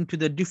glimpse into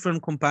the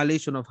different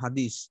compilation of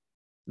hadith.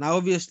 Now,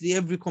 obviously,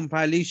 every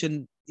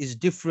compilation is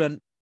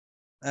different.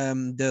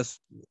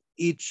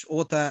 Each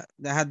author,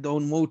 they had their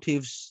own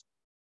motives,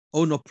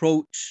 own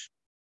approach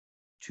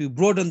to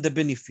broaden the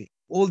benefit.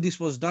 All this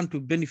was done to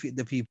benefit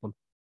the people,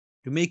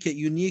 to make it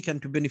unique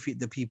and to benefit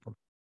the people.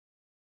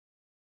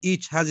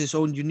 Each has its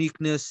own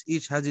uniqueness,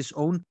 each has its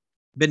own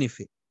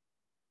benefit.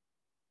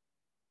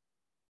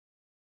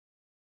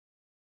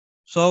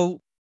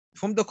 So,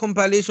 from the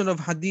compilation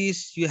of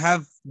hadith, you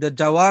have the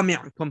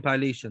Jawami'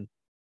 compilation.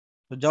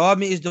 So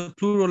Jawami is the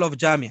plural of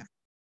Jami'.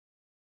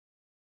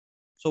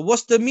 So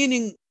what's the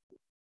meaning?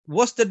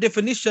 What's the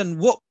definition?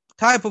 What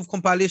type of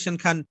compilation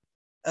comes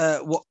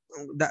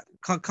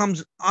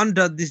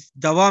under this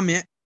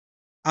Jawami'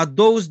 are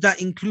those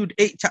that include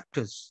 8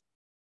 chapters,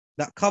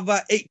 that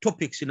cover 8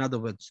 topics, in other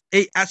words,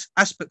 8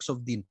 aspects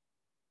of deen.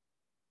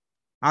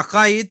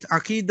 Aqaid,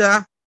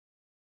 Aqidah,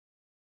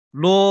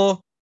 law,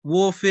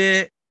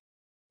 warfare,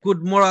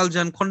 good morals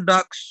and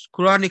conducts,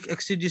 Quranic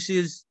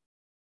exegesis,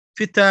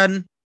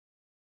 fitan,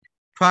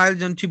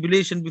 trials and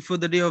tribulation before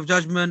the day of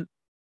judgment,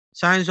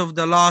 signs of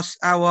the last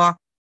hour,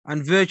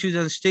 and virtues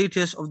and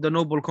status of the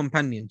noble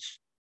companions.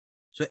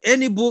 So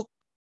any book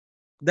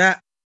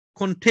that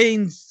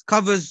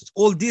covers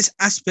all these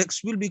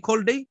aspects will be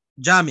called a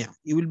Jami'.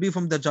 It will be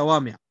from the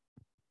Jawami'.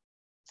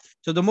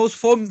 So the most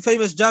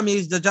famous Jami'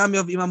 is the Jami'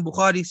 of Imam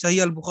Bukhari,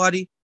 Sahih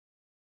al-Bukhari,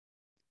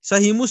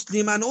 Sahih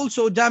Muslim, and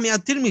also Jami'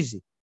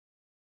 al-Tirmizi.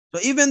 So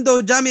even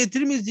though Jami'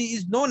 al-Tirmizi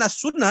is known as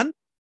Sunan,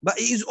 but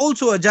it is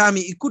also a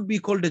Jami', it could be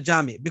called a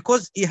Jami'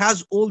 because it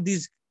has all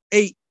these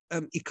 8,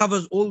 it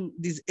covers all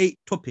these 8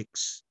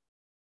 topics.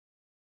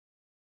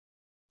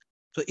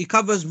 So it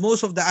covers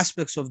most of the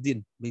aspects of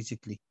deen,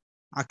 basically.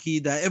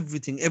 Aqidah,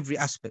 everything, every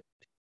aspect.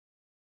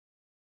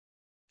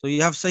 So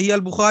you have Sahih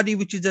al-Bukhari,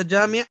 which is a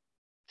Jami',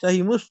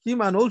 Sahih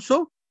Muslim, and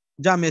also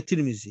Jami'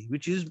 Tirmizi,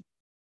 which is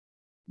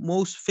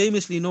most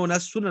famously known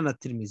as Sunan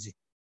at-Tirmizi.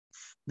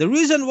 The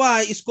reason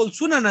why it's called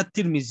Sunan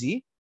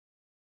at-Tirmizi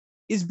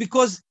is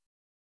because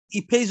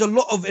he pays a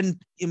lot of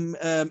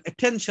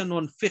attention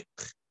on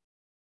fiqh.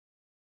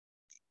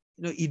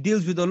 He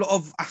deals with a lot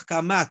of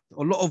ahkamat,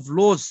 a lot of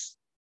laws.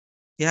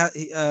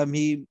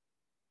 He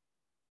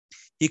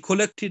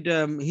collected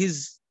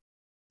his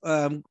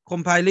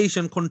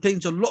compilation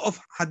contains a lot of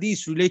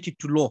hadiths related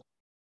to law.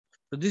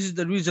 So this is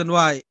the reason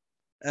why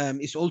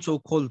it's also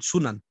called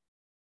Sunan.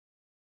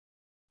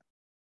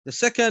 The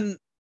second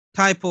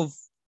type of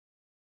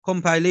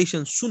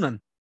compilation, Sunan.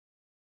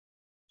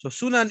 So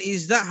Sunan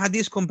is that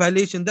hadith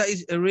compilation that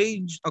is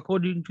arranged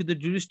according to the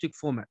juristic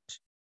format.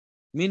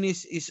 Meaning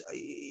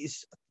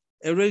is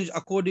arranged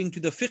according to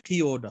the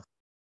fiqh order.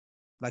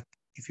 Like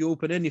if you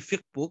open any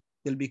fiqh book,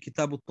 there'll be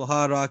Kitab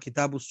al-Tahara,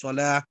 Kitab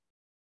al-Salah,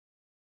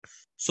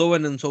 so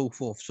on and so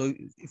forth. So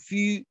if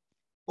you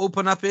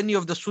open up any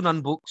of the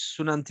Sunan books,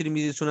 Sunan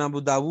Tirmidhi, Sunan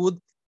Abu Dawud,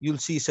 you'll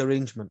see its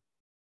arrangement.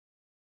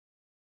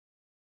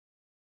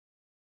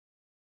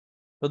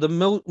 So the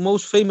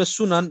most famous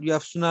Sunan, you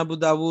have Sunan Abu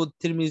Dawud,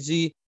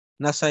 Tirmidhi,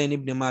 Nasai, and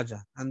Ibn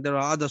Majah, and there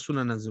are other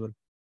Sunan as well.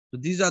 So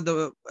these are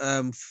the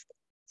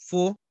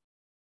 4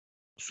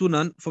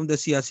 Sunan from the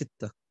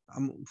Siyasitta.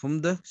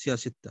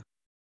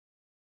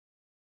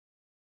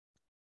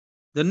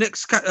 The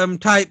next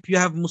type, you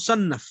have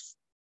Musannaf.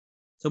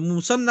 So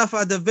Musannaf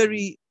are the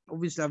very,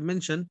 obviously I've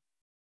mentioned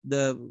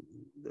the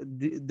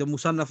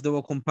Musannaf that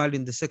were compiled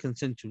in the 2nd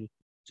century.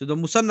 So the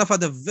Musannaf are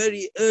the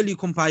very early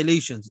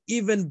compilations,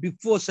 even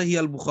before Sahih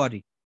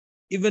al-Bukhari,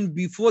 even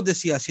before the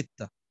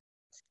Siyasitta.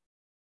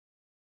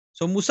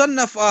 So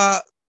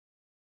Musannaf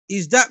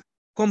is that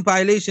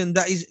compilation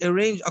that is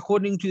arranged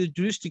according to the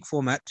juristic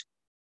format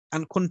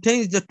and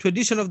contains the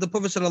tradition of the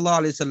Prophet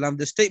ﷺ,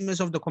 the statements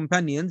of the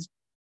companions,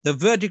 the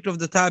verdict of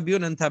the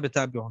Tabi'un and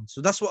Tabi'un.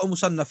 So that's what a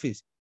Musannaf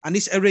is. And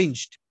it's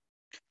arranged.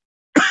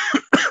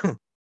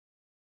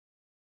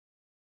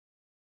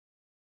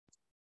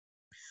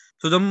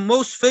 So the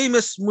most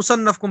famous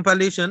Musannaf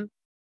compilation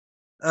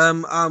are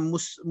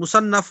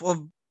Musannaf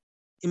of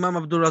Imam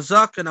Abdul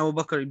Razak and Abu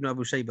Bakr ibn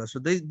Abu Shaybah. So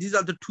these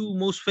are the 2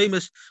 most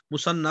famous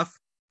Musannaf.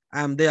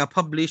 They are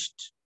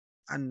published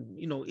and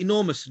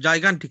enormous,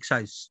 gigantic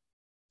size.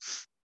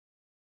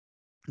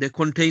 They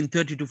contain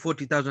 30 to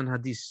 40,000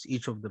 hadiths,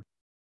 each of them.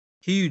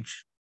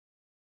 Huge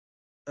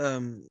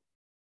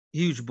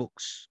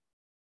books.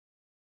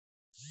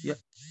 Yeah.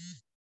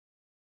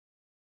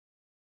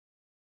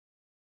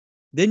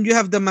 Then you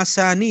have the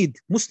Masanid,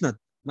 Musnad.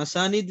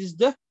 Masanid is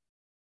the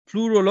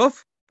plural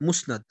of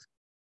Musnad.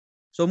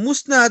 So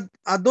Musnad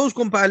are those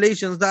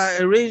compilations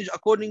that are arranged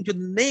according to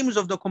the names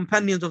of the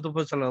companions of the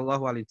Prophet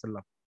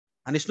ﷺ.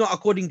 And it's not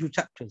according to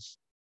chapters.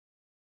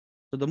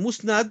 So the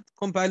Musnad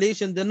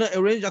compilation, they're not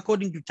arranged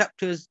according to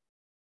chapters.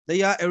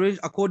 They are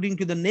arranged according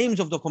to the names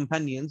of the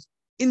companions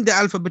in the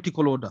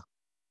alphabetical order.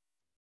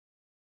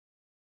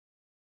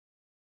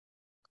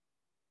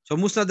 So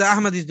Musnad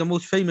Ahmad is the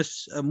most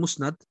famous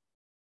Musnad.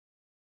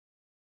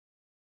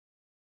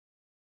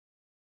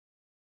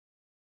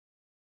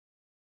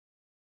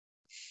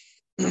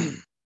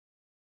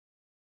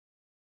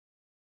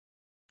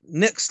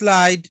 Next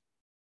slide,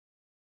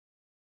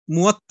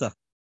 Muwatta.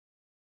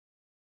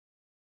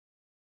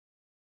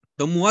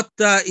 The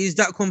Muwatta is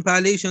that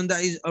compilation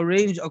that is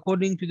arranged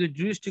according to the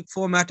juristic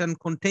format and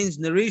contains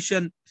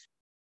narration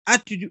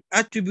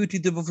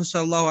attributed to the Prophet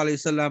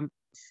ﷺ,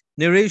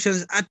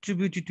 narrations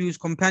attributed to his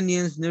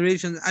companions,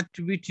 narrations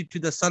attributed to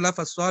the Salaf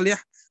as-Salih,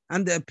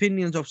 and the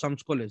opinions of some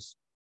scholars.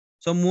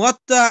 So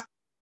Muwatta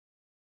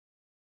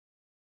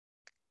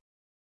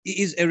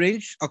is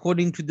arranged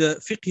according to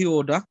the fiqh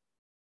order,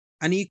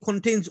 and it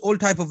contains all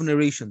type of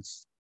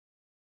narrations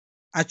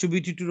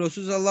attributed to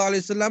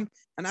Rasulullah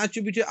and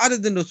attributed other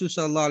than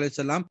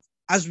Rasulullah,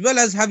 as well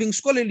as having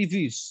scholarly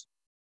views.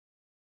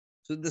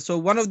 So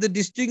one of the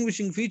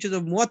distinguishing features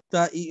of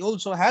Muwatta, it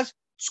also has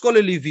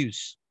scholarly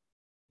views.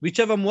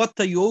 Whichever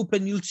Muwatta you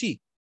open, you'll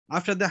see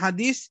after the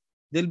hadith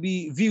there'll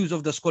be views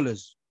of the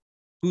scholars.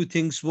 Who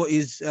thinks what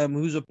is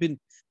whose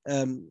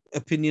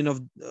opinion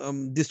of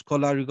this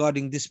scholar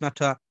regarding this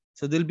matter.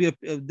 So there'll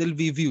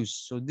be views.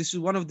 So this is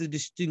one of the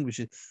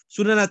distinguishes.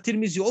 Sunan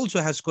at-Tirmizi also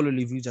has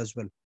scholarly views as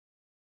well.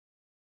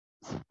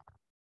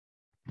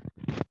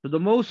 So the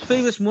most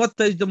famous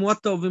Muwatta is the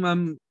Muwatta of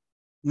Imam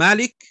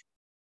Malik.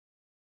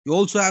 You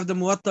also have the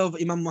Muwatta of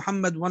Imam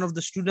Muhammad, one of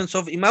the students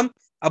of Imam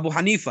Abu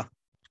Hanifa,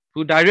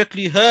 who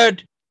directly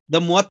heard the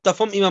Muwatta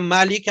from Imam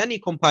Malik and he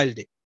compiled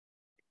it.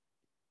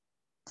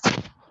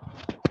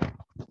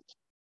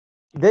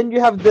 Then you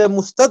have the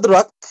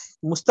Mustadrak.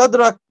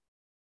 Mustadrak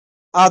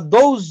are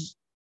those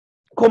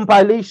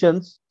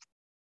compilations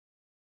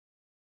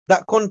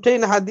that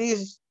contain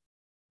hadiths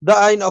that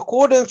are in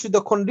accordance with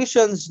the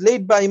conditions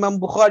laid by Imam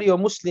Bukhari or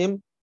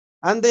Muslim,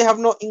 and they have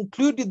not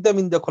included them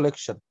in the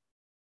collection.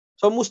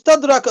 So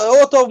Mustadrak,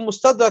 author of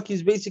Mustadrak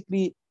is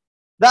basically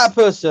that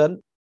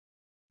person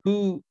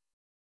who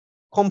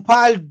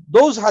compiled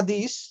those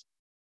hadiths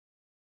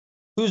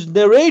whose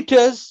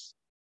narrators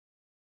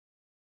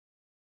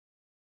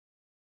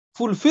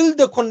fulfill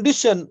the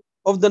condition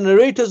of the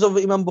narrators of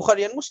Imam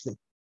Bukhari and Muslim.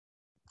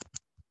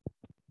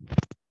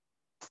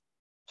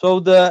 So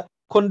the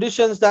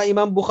conditions that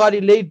Imam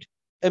Bukhari laid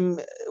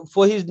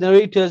for his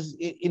narrators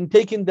in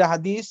taking the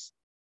hadith,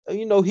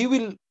 he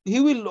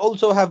will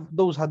also have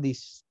those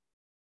hadiths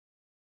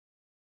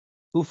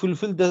who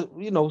fulfill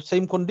the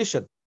same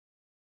condition.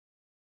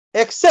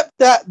 Except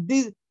that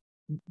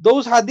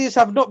those hadiths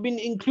have not been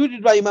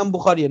included by Imam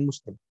Bukhari and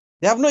Muslim.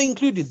 They have not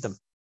included them.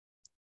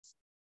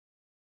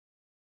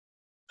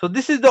 So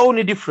this is the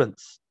only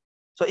difference.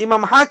 So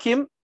Imam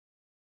Hakim,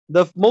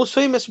 the most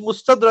famous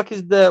Mustadrak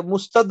is the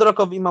Mustadrak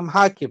of Imam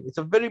Hakim. It's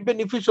a very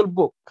beneficial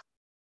book.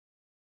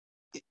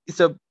 It's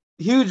a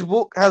huge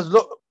book, has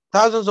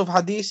thousands of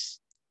hadiths,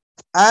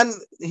 and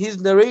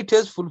his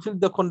narrators fulfill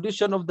the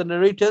condition of the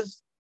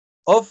narrators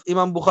of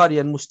Imam Bukhari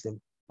and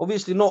Muslim.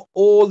 Obviously, not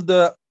all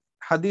the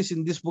hadiths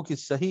in this book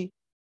is Sahih.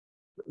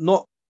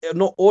 Not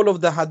all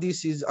of the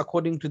hadiths is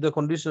according to the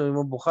condition of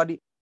Imam Bukhari.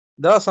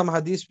 There are some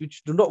hadiths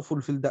which do not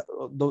fulfill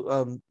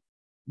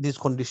these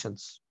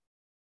conditions.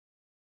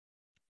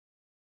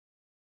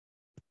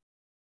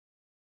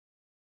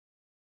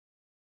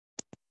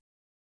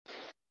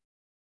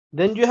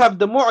 Then you have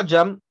the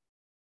Mu'jam.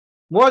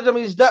 Mu'jam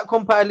is that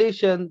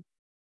compilation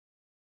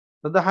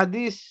that the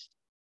hadiths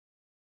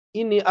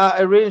in it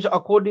are arranged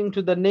according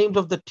to the names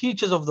of the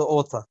teachers of the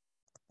author,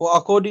 or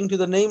according to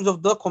the names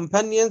of the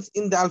companions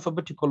in the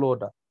alphabetical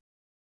order.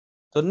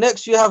 So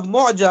next you have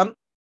Mu'jam.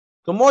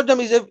 So Mu'jam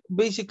is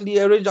basically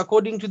arranged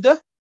according to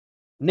the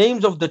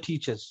names of the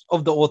teachers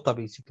of the author,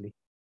 basically,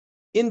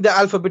 in the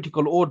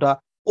alphabetical order.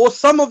 Or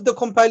some of the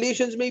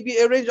compilations may be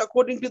arranged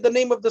according to the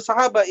name of the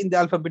Sahaba in the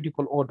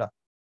alphabetical order.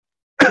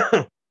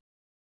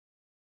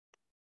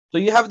 So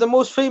you have the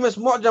most famous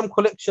Mu'jam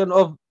collection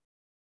of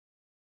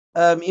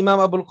Imam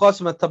Abul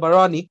Qasim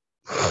al-Tabarani.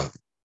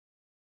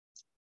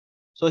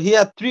 So he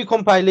had 3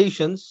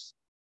 compilations.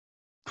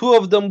 2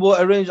 of them were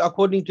arranged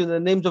according to the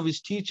names of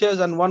his teachers,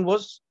 and 1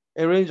 was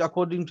arranged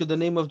according to the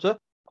name of the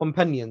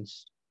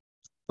companions.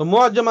 So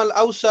Mu'jam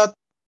al-Awsat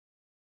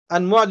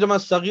and Mu'jam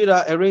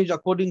al-Saghira arranged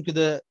according to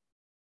the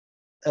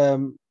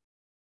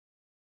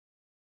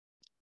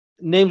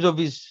names of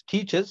his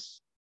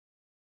teachers,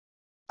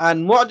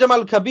 and Mu'jam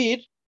al-Kabir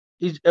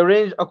is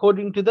arranged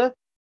according to the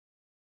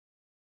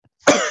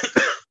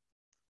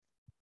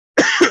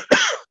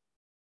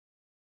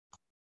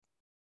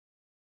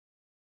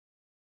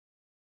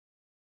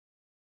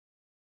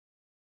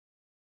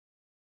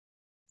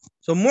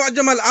so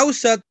Mu'jam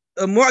al-Awsat,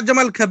 Mu'jam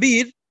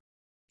al-Kabir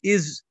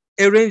is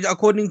arranged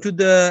according to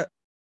the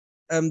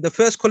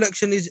first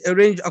collection is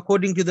arranged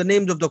according to the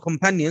names of the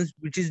companions,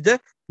 which is the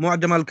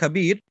Mu'jam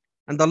al-Kabir,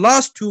 and the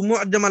last 2,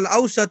 Mu'jam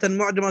al-Awsat and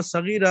Mu'jam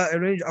al-Saghira,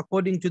 arranged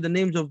according to the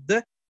names of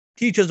the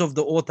teachers of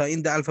the author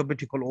in the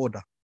alphabetical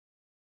order.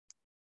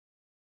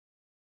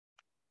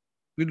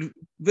 We'll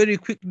very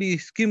quickly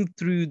skim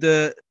through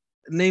the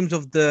names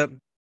of the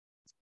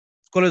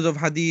scholars of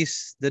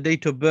hadith, the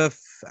date of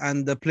birth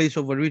and the place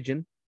of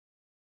origin,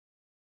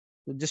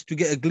 just to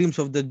get a glimpse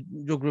of the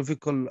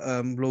geographical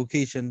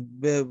location,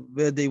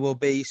 where they were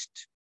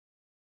based,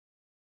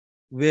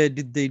 where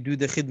did they do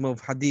the khidmah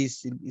of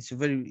hadith. It's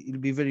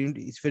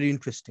very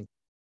interesting.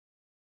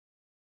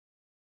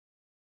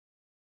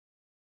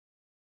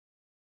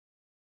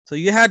 So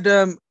you had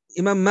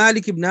Imam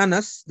Malik ibn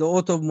Anas, the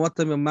author of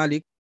Muwatta Imam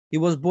Malik. He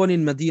was born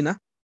in Medina.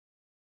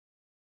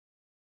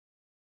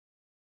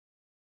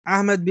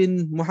 Ahmad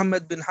bin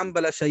Muhammad bin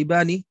Hanbal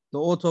al-Shaybani, the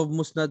author of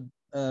Musnad,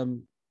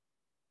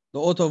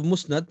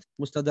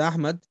 Musnad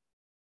Ahmad.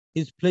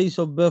 His place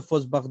of birth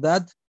was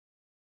Baghdad.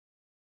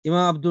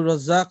 Imam Abdul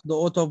Razzaq, the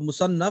author of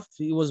Musannaf,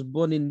 he was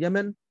born in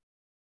Yemen.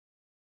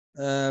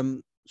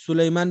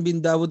 Sulaiman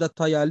bin Dawud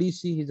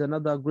al-Tayalisi, he's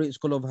another great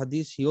scholar of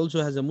hadith. He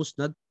also has a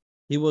Musnad.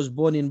 He was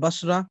born in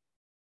Basra.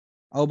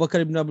 Abu Bakr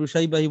ibn Abu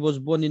Shayba, he was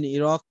born in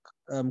Iraq,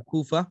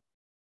 Kufa.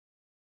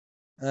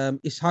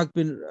 Ishaq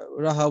bin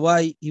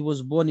Rahawai, he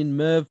was born in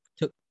Merv,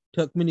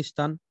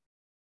 Turkmenistan.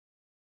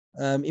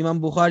 Imam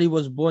Bukhari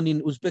was born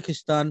in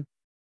Uzbekistan.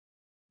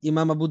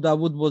 Imam Abu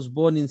Dawud was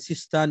born in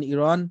Sistan,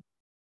 Iran.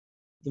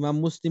 Imam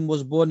Muslim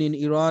was born in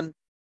Iran,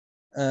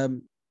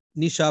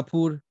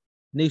 Nishabur.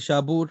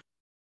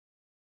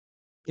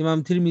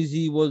 Imam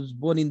Tirmizi was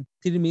born in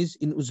Tirmiz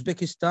in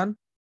Uzbekistan.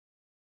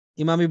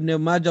 Imam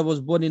Ibn Majah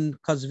was born in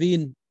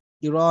Qazvin,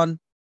 Iran.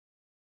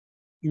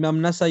 Imam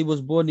Nasai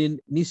was born in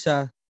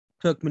Nisa,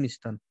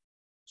 Turkmenistan.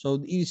 So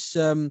these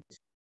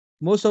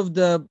most of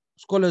the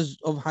scholars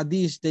of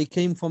hadith, they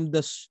came from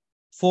the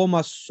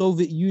former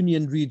Soviet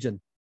Union region,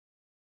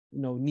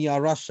 near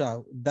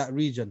Russia, that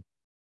region,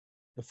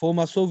 the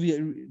former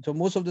Soviet. So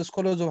most of the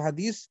scholars of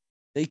hadith,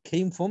 they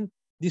came from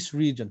this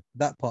region,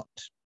 that part,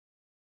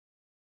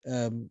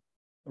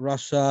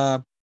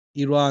 Russia,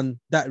 Iran,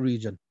 that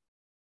region.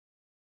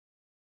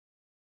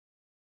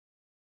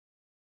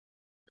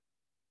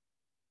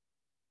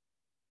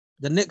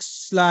 The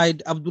next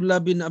slide,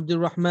 Abdullah bin Abdul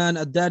Rahman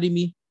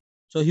ad-Darimi.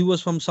 So he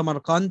was from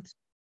Samarkand,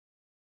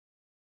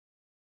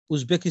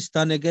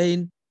 Uzbekistan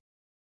again.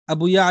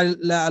 Abu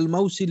Ya'la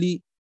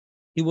al-Mawsili,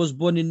 he was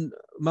born in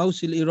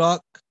Mosul,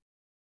 Iraq.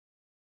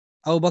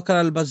 Abu Bakr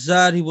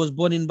al-Bazzar, he was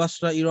born in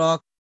Basra,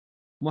 Iraq.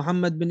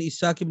 Muhammad bin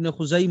Ishaq ibn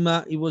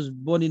Khuzaymah, he was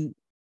born in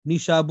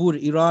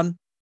Nishabur, Iran.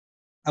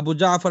 Abu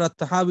Ja'far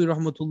al-Tahawi,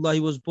 rahmatullah, he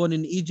was born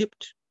in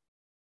Egypt.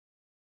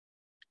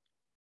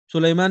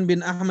 Sulaiman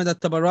bin Ahmad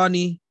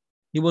al-Tabarani,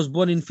 he was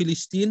born in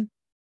Philistine.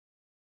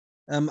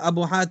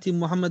 Abu Hatim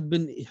Muhammad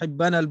bin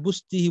Hibban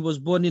al-Busti, he was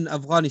born in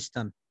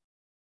Afghanistan.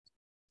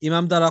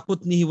 Imam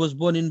Daraqutni, he was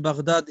born in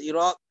Baghdad,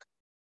 Iraq.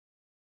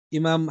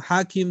 Imam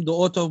Hakim, the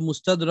author of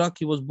Mustadrak,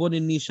 he was born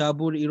in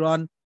Nishabur,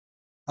 Iran.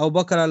 Abu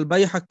Bakr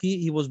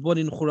al-Bayhaqi, he was born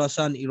in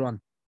Khurasan,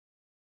 Iran.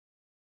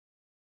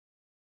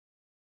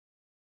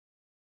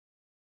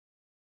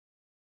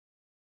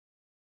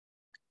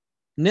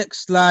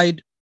 Next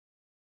slide,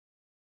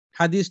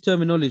 Hadith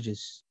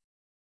terminologies.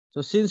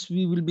 So since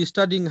we will be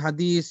studying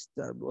Hadith,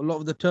 a lot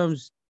of the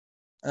terms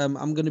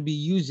I'm going to be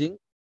using,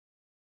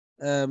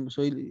 so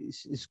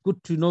it's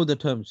good to know the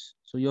terms,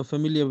 so you're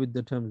familiar with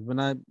the terms. When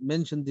I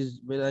mention this,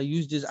 when I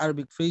use these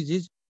Arabic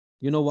phrases,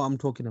 you know what I'm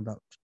talking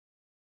about.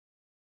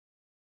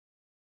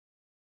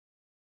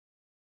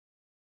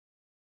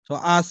 So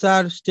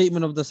Asar,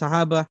 statement of the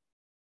Sahaba.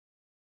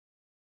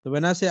 So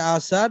when I say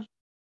Asar,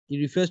 it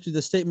refers to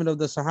the statement of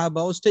the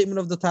Sahaba or statement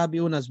of the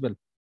Tabi'un as well.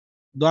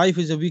 Da'if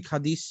is a weak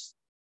hadith.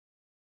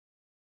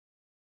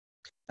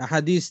 A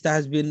hadith that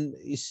has been,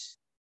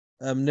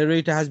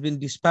 narrator has been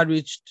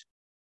disparaged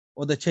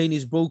or the chain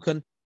is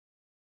broken.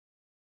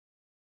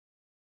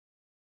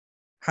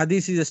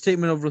 Hadith is a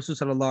statement of Rasul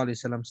sallallahu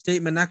alaihi wasallam.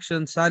 Statement,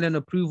 action, silent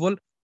approval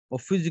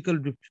of physical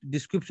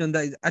description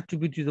that is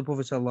attributed to the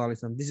Prophet sallallahu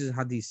alaihi wasallam. This is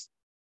hadith.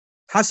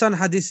 Hasan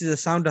hadith is a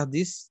sound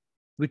hadith,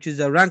 which is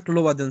a rank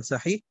lower than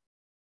Sahih.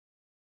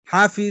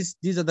 Hafiz,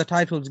 these are the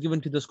titles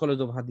given to the scholars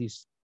of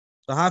hadith.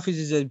 So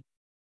Hafiz is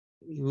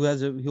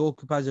he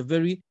occupies a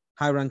very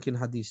high rank in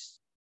hadith.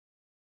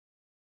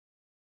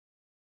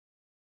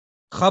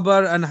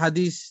 Khabar and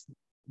hadith,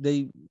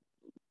 they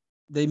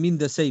mean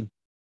the same.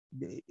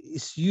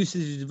 Its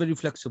usage is very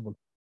flexible.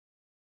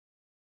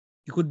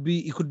 It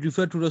could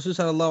refer to Rasul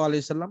sallallahu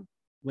alaihi wasallam.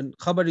 When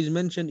khabar is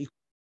mentioned, it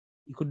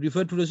could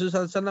refer to Rasul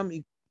sallallahu alaihi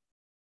wasallam.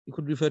 It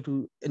could refer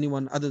to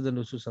anyone other than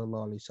Rasul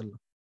sallallahu alaihi wasallam.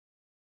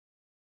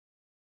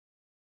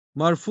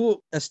 Marfu,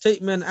 a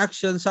statement,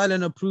 action,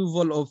 silent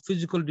approval of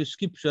physical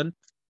description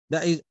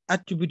that is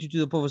attributed to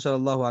the Prophet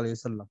sallallahu alaihi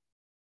wasallam.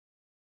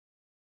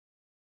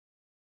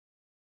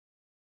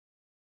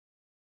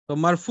 So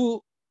marfu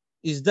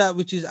is that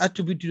which is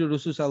attributed to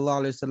Rasul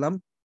sallallahu alaihi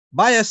wasallam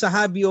by a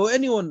Sahabi or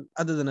anyone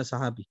other than a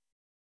Sahabi.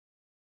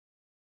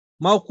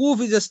 Mawquf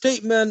is a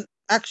statement,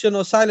 action,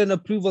 or silent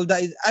approval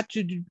that is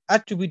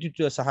attributed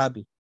to a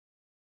Sahabi,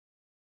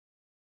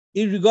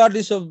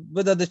 irregardless of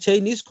whether the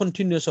chain is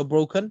continuous or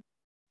broken.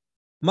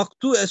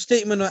 Maqtu, a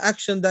statement or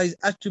action that is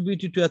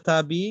attributed to a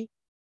Tabi'i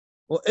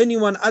or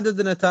anyone other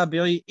than a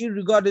Tabi'i,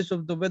 irregardless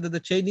of whether the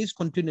chain is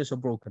continuous or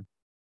broken.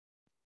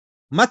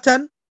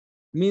 Matan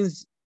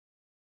means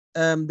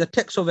the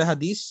text of a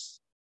hadith.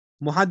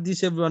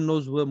 Muhaddis, everyone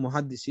knows who a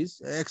muhaddis is,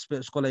 an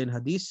expert scholar in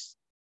hadith.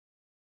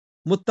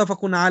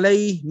 Muttafaqun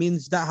alayh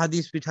means that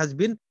hadith which has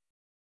been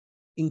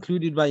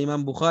included by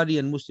Imam Bukhari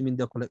and Muslim in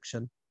their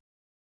collection.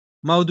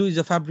 Mawdu is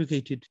a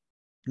fabricated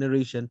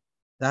narration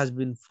that has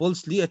been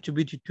falsely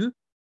attributed to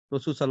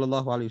Rasul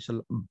sallallahu alaihi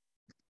wasallam.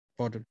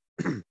 Pardon.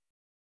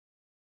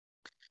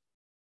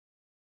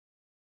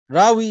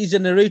 Rawi is a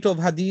narrator of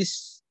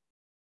hadith.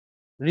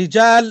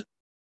 Rijal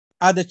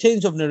are the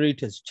chains of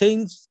narrators.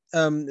 Chains,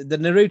 the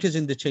narrators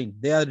in the chain,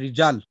 they are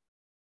rijal.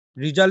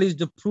 Rijal is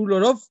the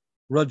plural of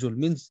rajul,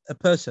 means a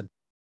person.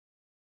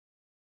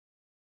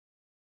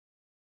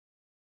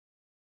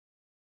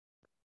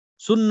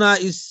 Sunnah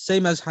is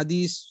same as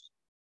hadith,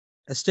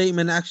 a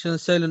statement, action,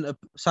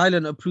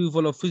 silent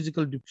approval of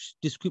physical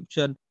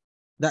description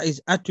that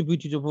is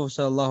attributed to Prophet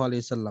sallallahu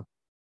alaihi wasallam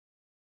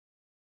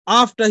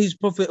after his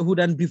prophethood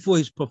and before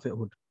his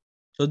prophethood.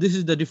 So this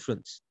is the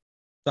difference.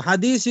 So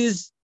hadith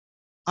is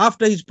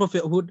after his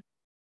prophethood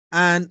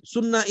and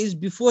sunnah is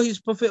before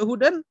his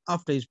prophethood and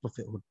after his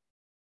prophethood.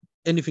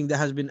 Anything that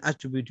has been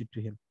attributed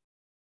to him.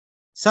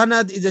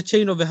 Sanad is a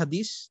chain of a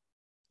hadith.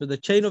 So the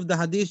chain of the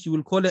hadith, you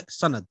will call it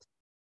sanad.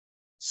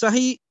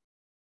 Sahih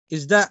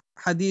is that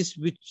hadith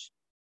which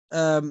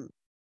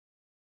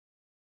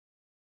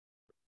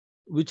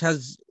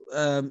has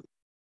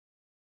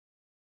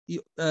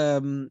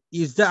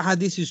is that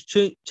hadith whose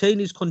chain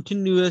is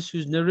continuous,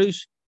 whose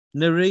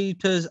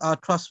narrators are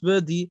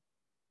trustworthy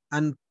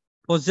and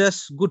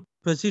possess good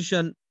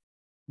precision.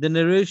 The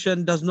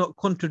narration does not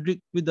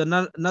contradict with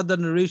another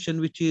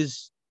narration which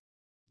is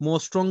more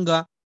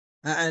stronger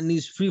and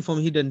is free from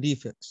hidden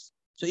defects.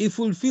 So it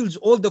fulfills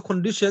all the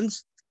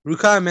conditions,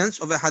 requirements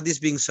of a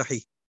hadith being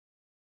sahih.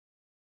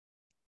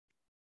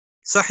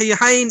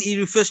 Sahihain, it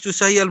refers to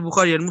Sahih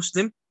al-Bukhari and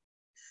Muslim.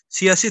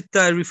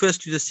 Siyasitta refers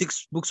to the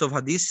 6 books of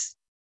hadith.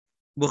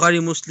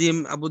 Bukhari,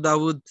 Muslim, Abu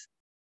Dawud,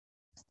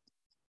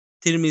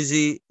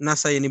 Tirmizi,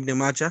 Nasai, and Ibn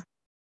Majah.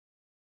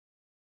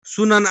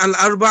 Sunan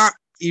al-Arba',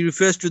 it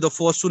refers to the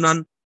 4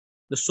 sunan.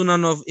 The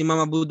sunan of Imam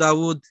Abu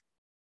Dawud,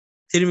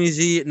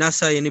 Tirmizi,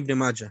 Nasai, and Ibn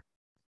Majah.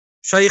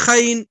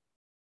 Shaykhain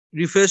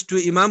refers to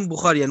Imam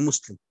Bukhari and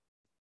Muslim.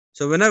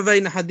 So whenever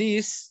in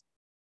hadith,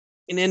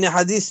 in any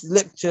hadith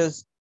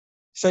lectures,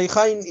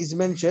 Shaykhain is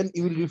mentioned,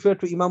 it will refer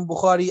to Imam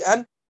Bukhari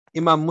and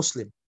Imam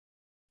Muslim.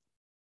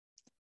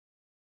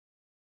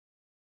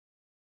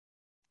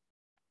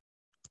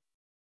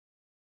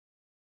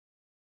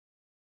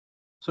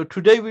 So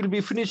today we'll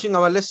be finishing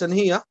our lesson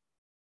here.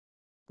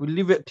 We'll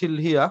leave it till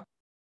here.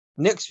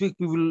 Next week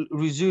we will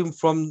resume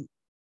from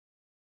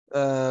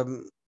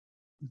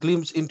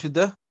glimpse into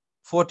the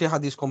 40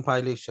 hadith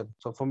compilation.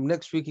 So from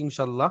next week,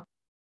 inshallah,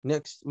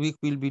 next week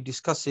we'll be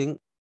discussing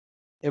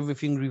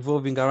everything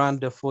revolving around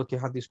the 40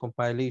 hadith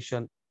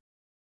compilation,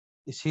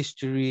 its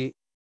history.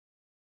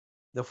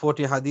 The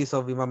 40 hadith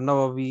of Imam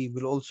Nawawi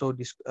will also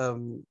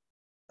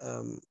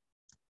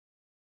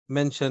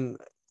mention,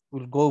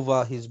 we'll go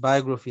over his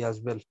biography as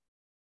well.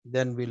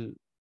 Then we'll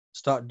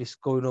start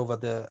going over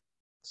the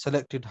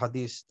selected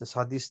hadith, the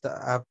hadith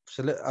that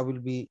I will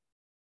be,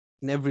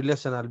 in every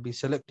lesson I'll be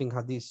selecting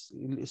hadith.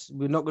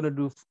 We're not going to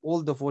do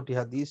all the 40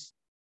 hadiths.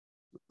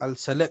 I'll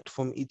select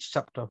from each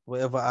chapter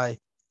whatever I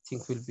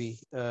think will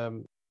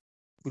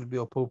be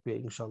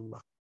appropriate,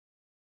 inshallah.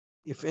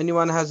 If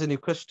anyone has any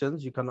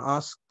questions, you can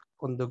ask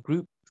on the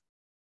group,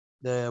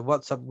 the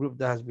WhatsApp group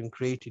that has been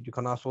created. You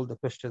can ask all the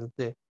questions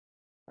there.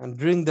 And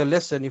during the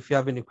lesson, if you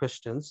have any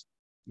questions,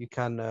 you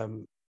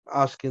can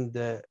ask in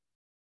the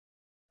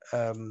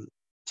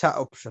chat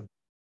option,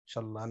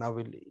 inshallah. And I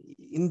will,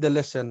 in the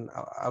lesson,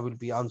 I will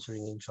be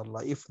answering,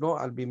 inshallah. If not,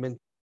 I'll be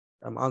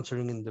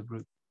answering in the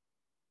group.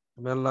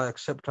 May Allah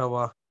accept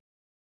our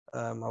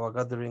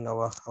gathering,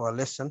 our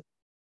lesson.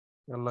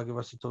 May Allah give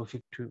us the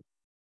tawfiq to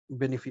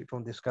benefit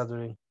from this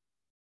gathering,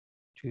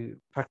 to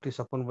practice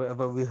upon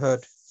whatever we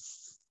heard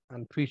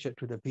and preach it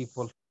to the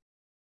people.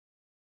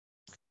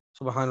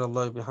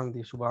 Subhanallah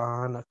bihamdi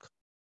subhanak.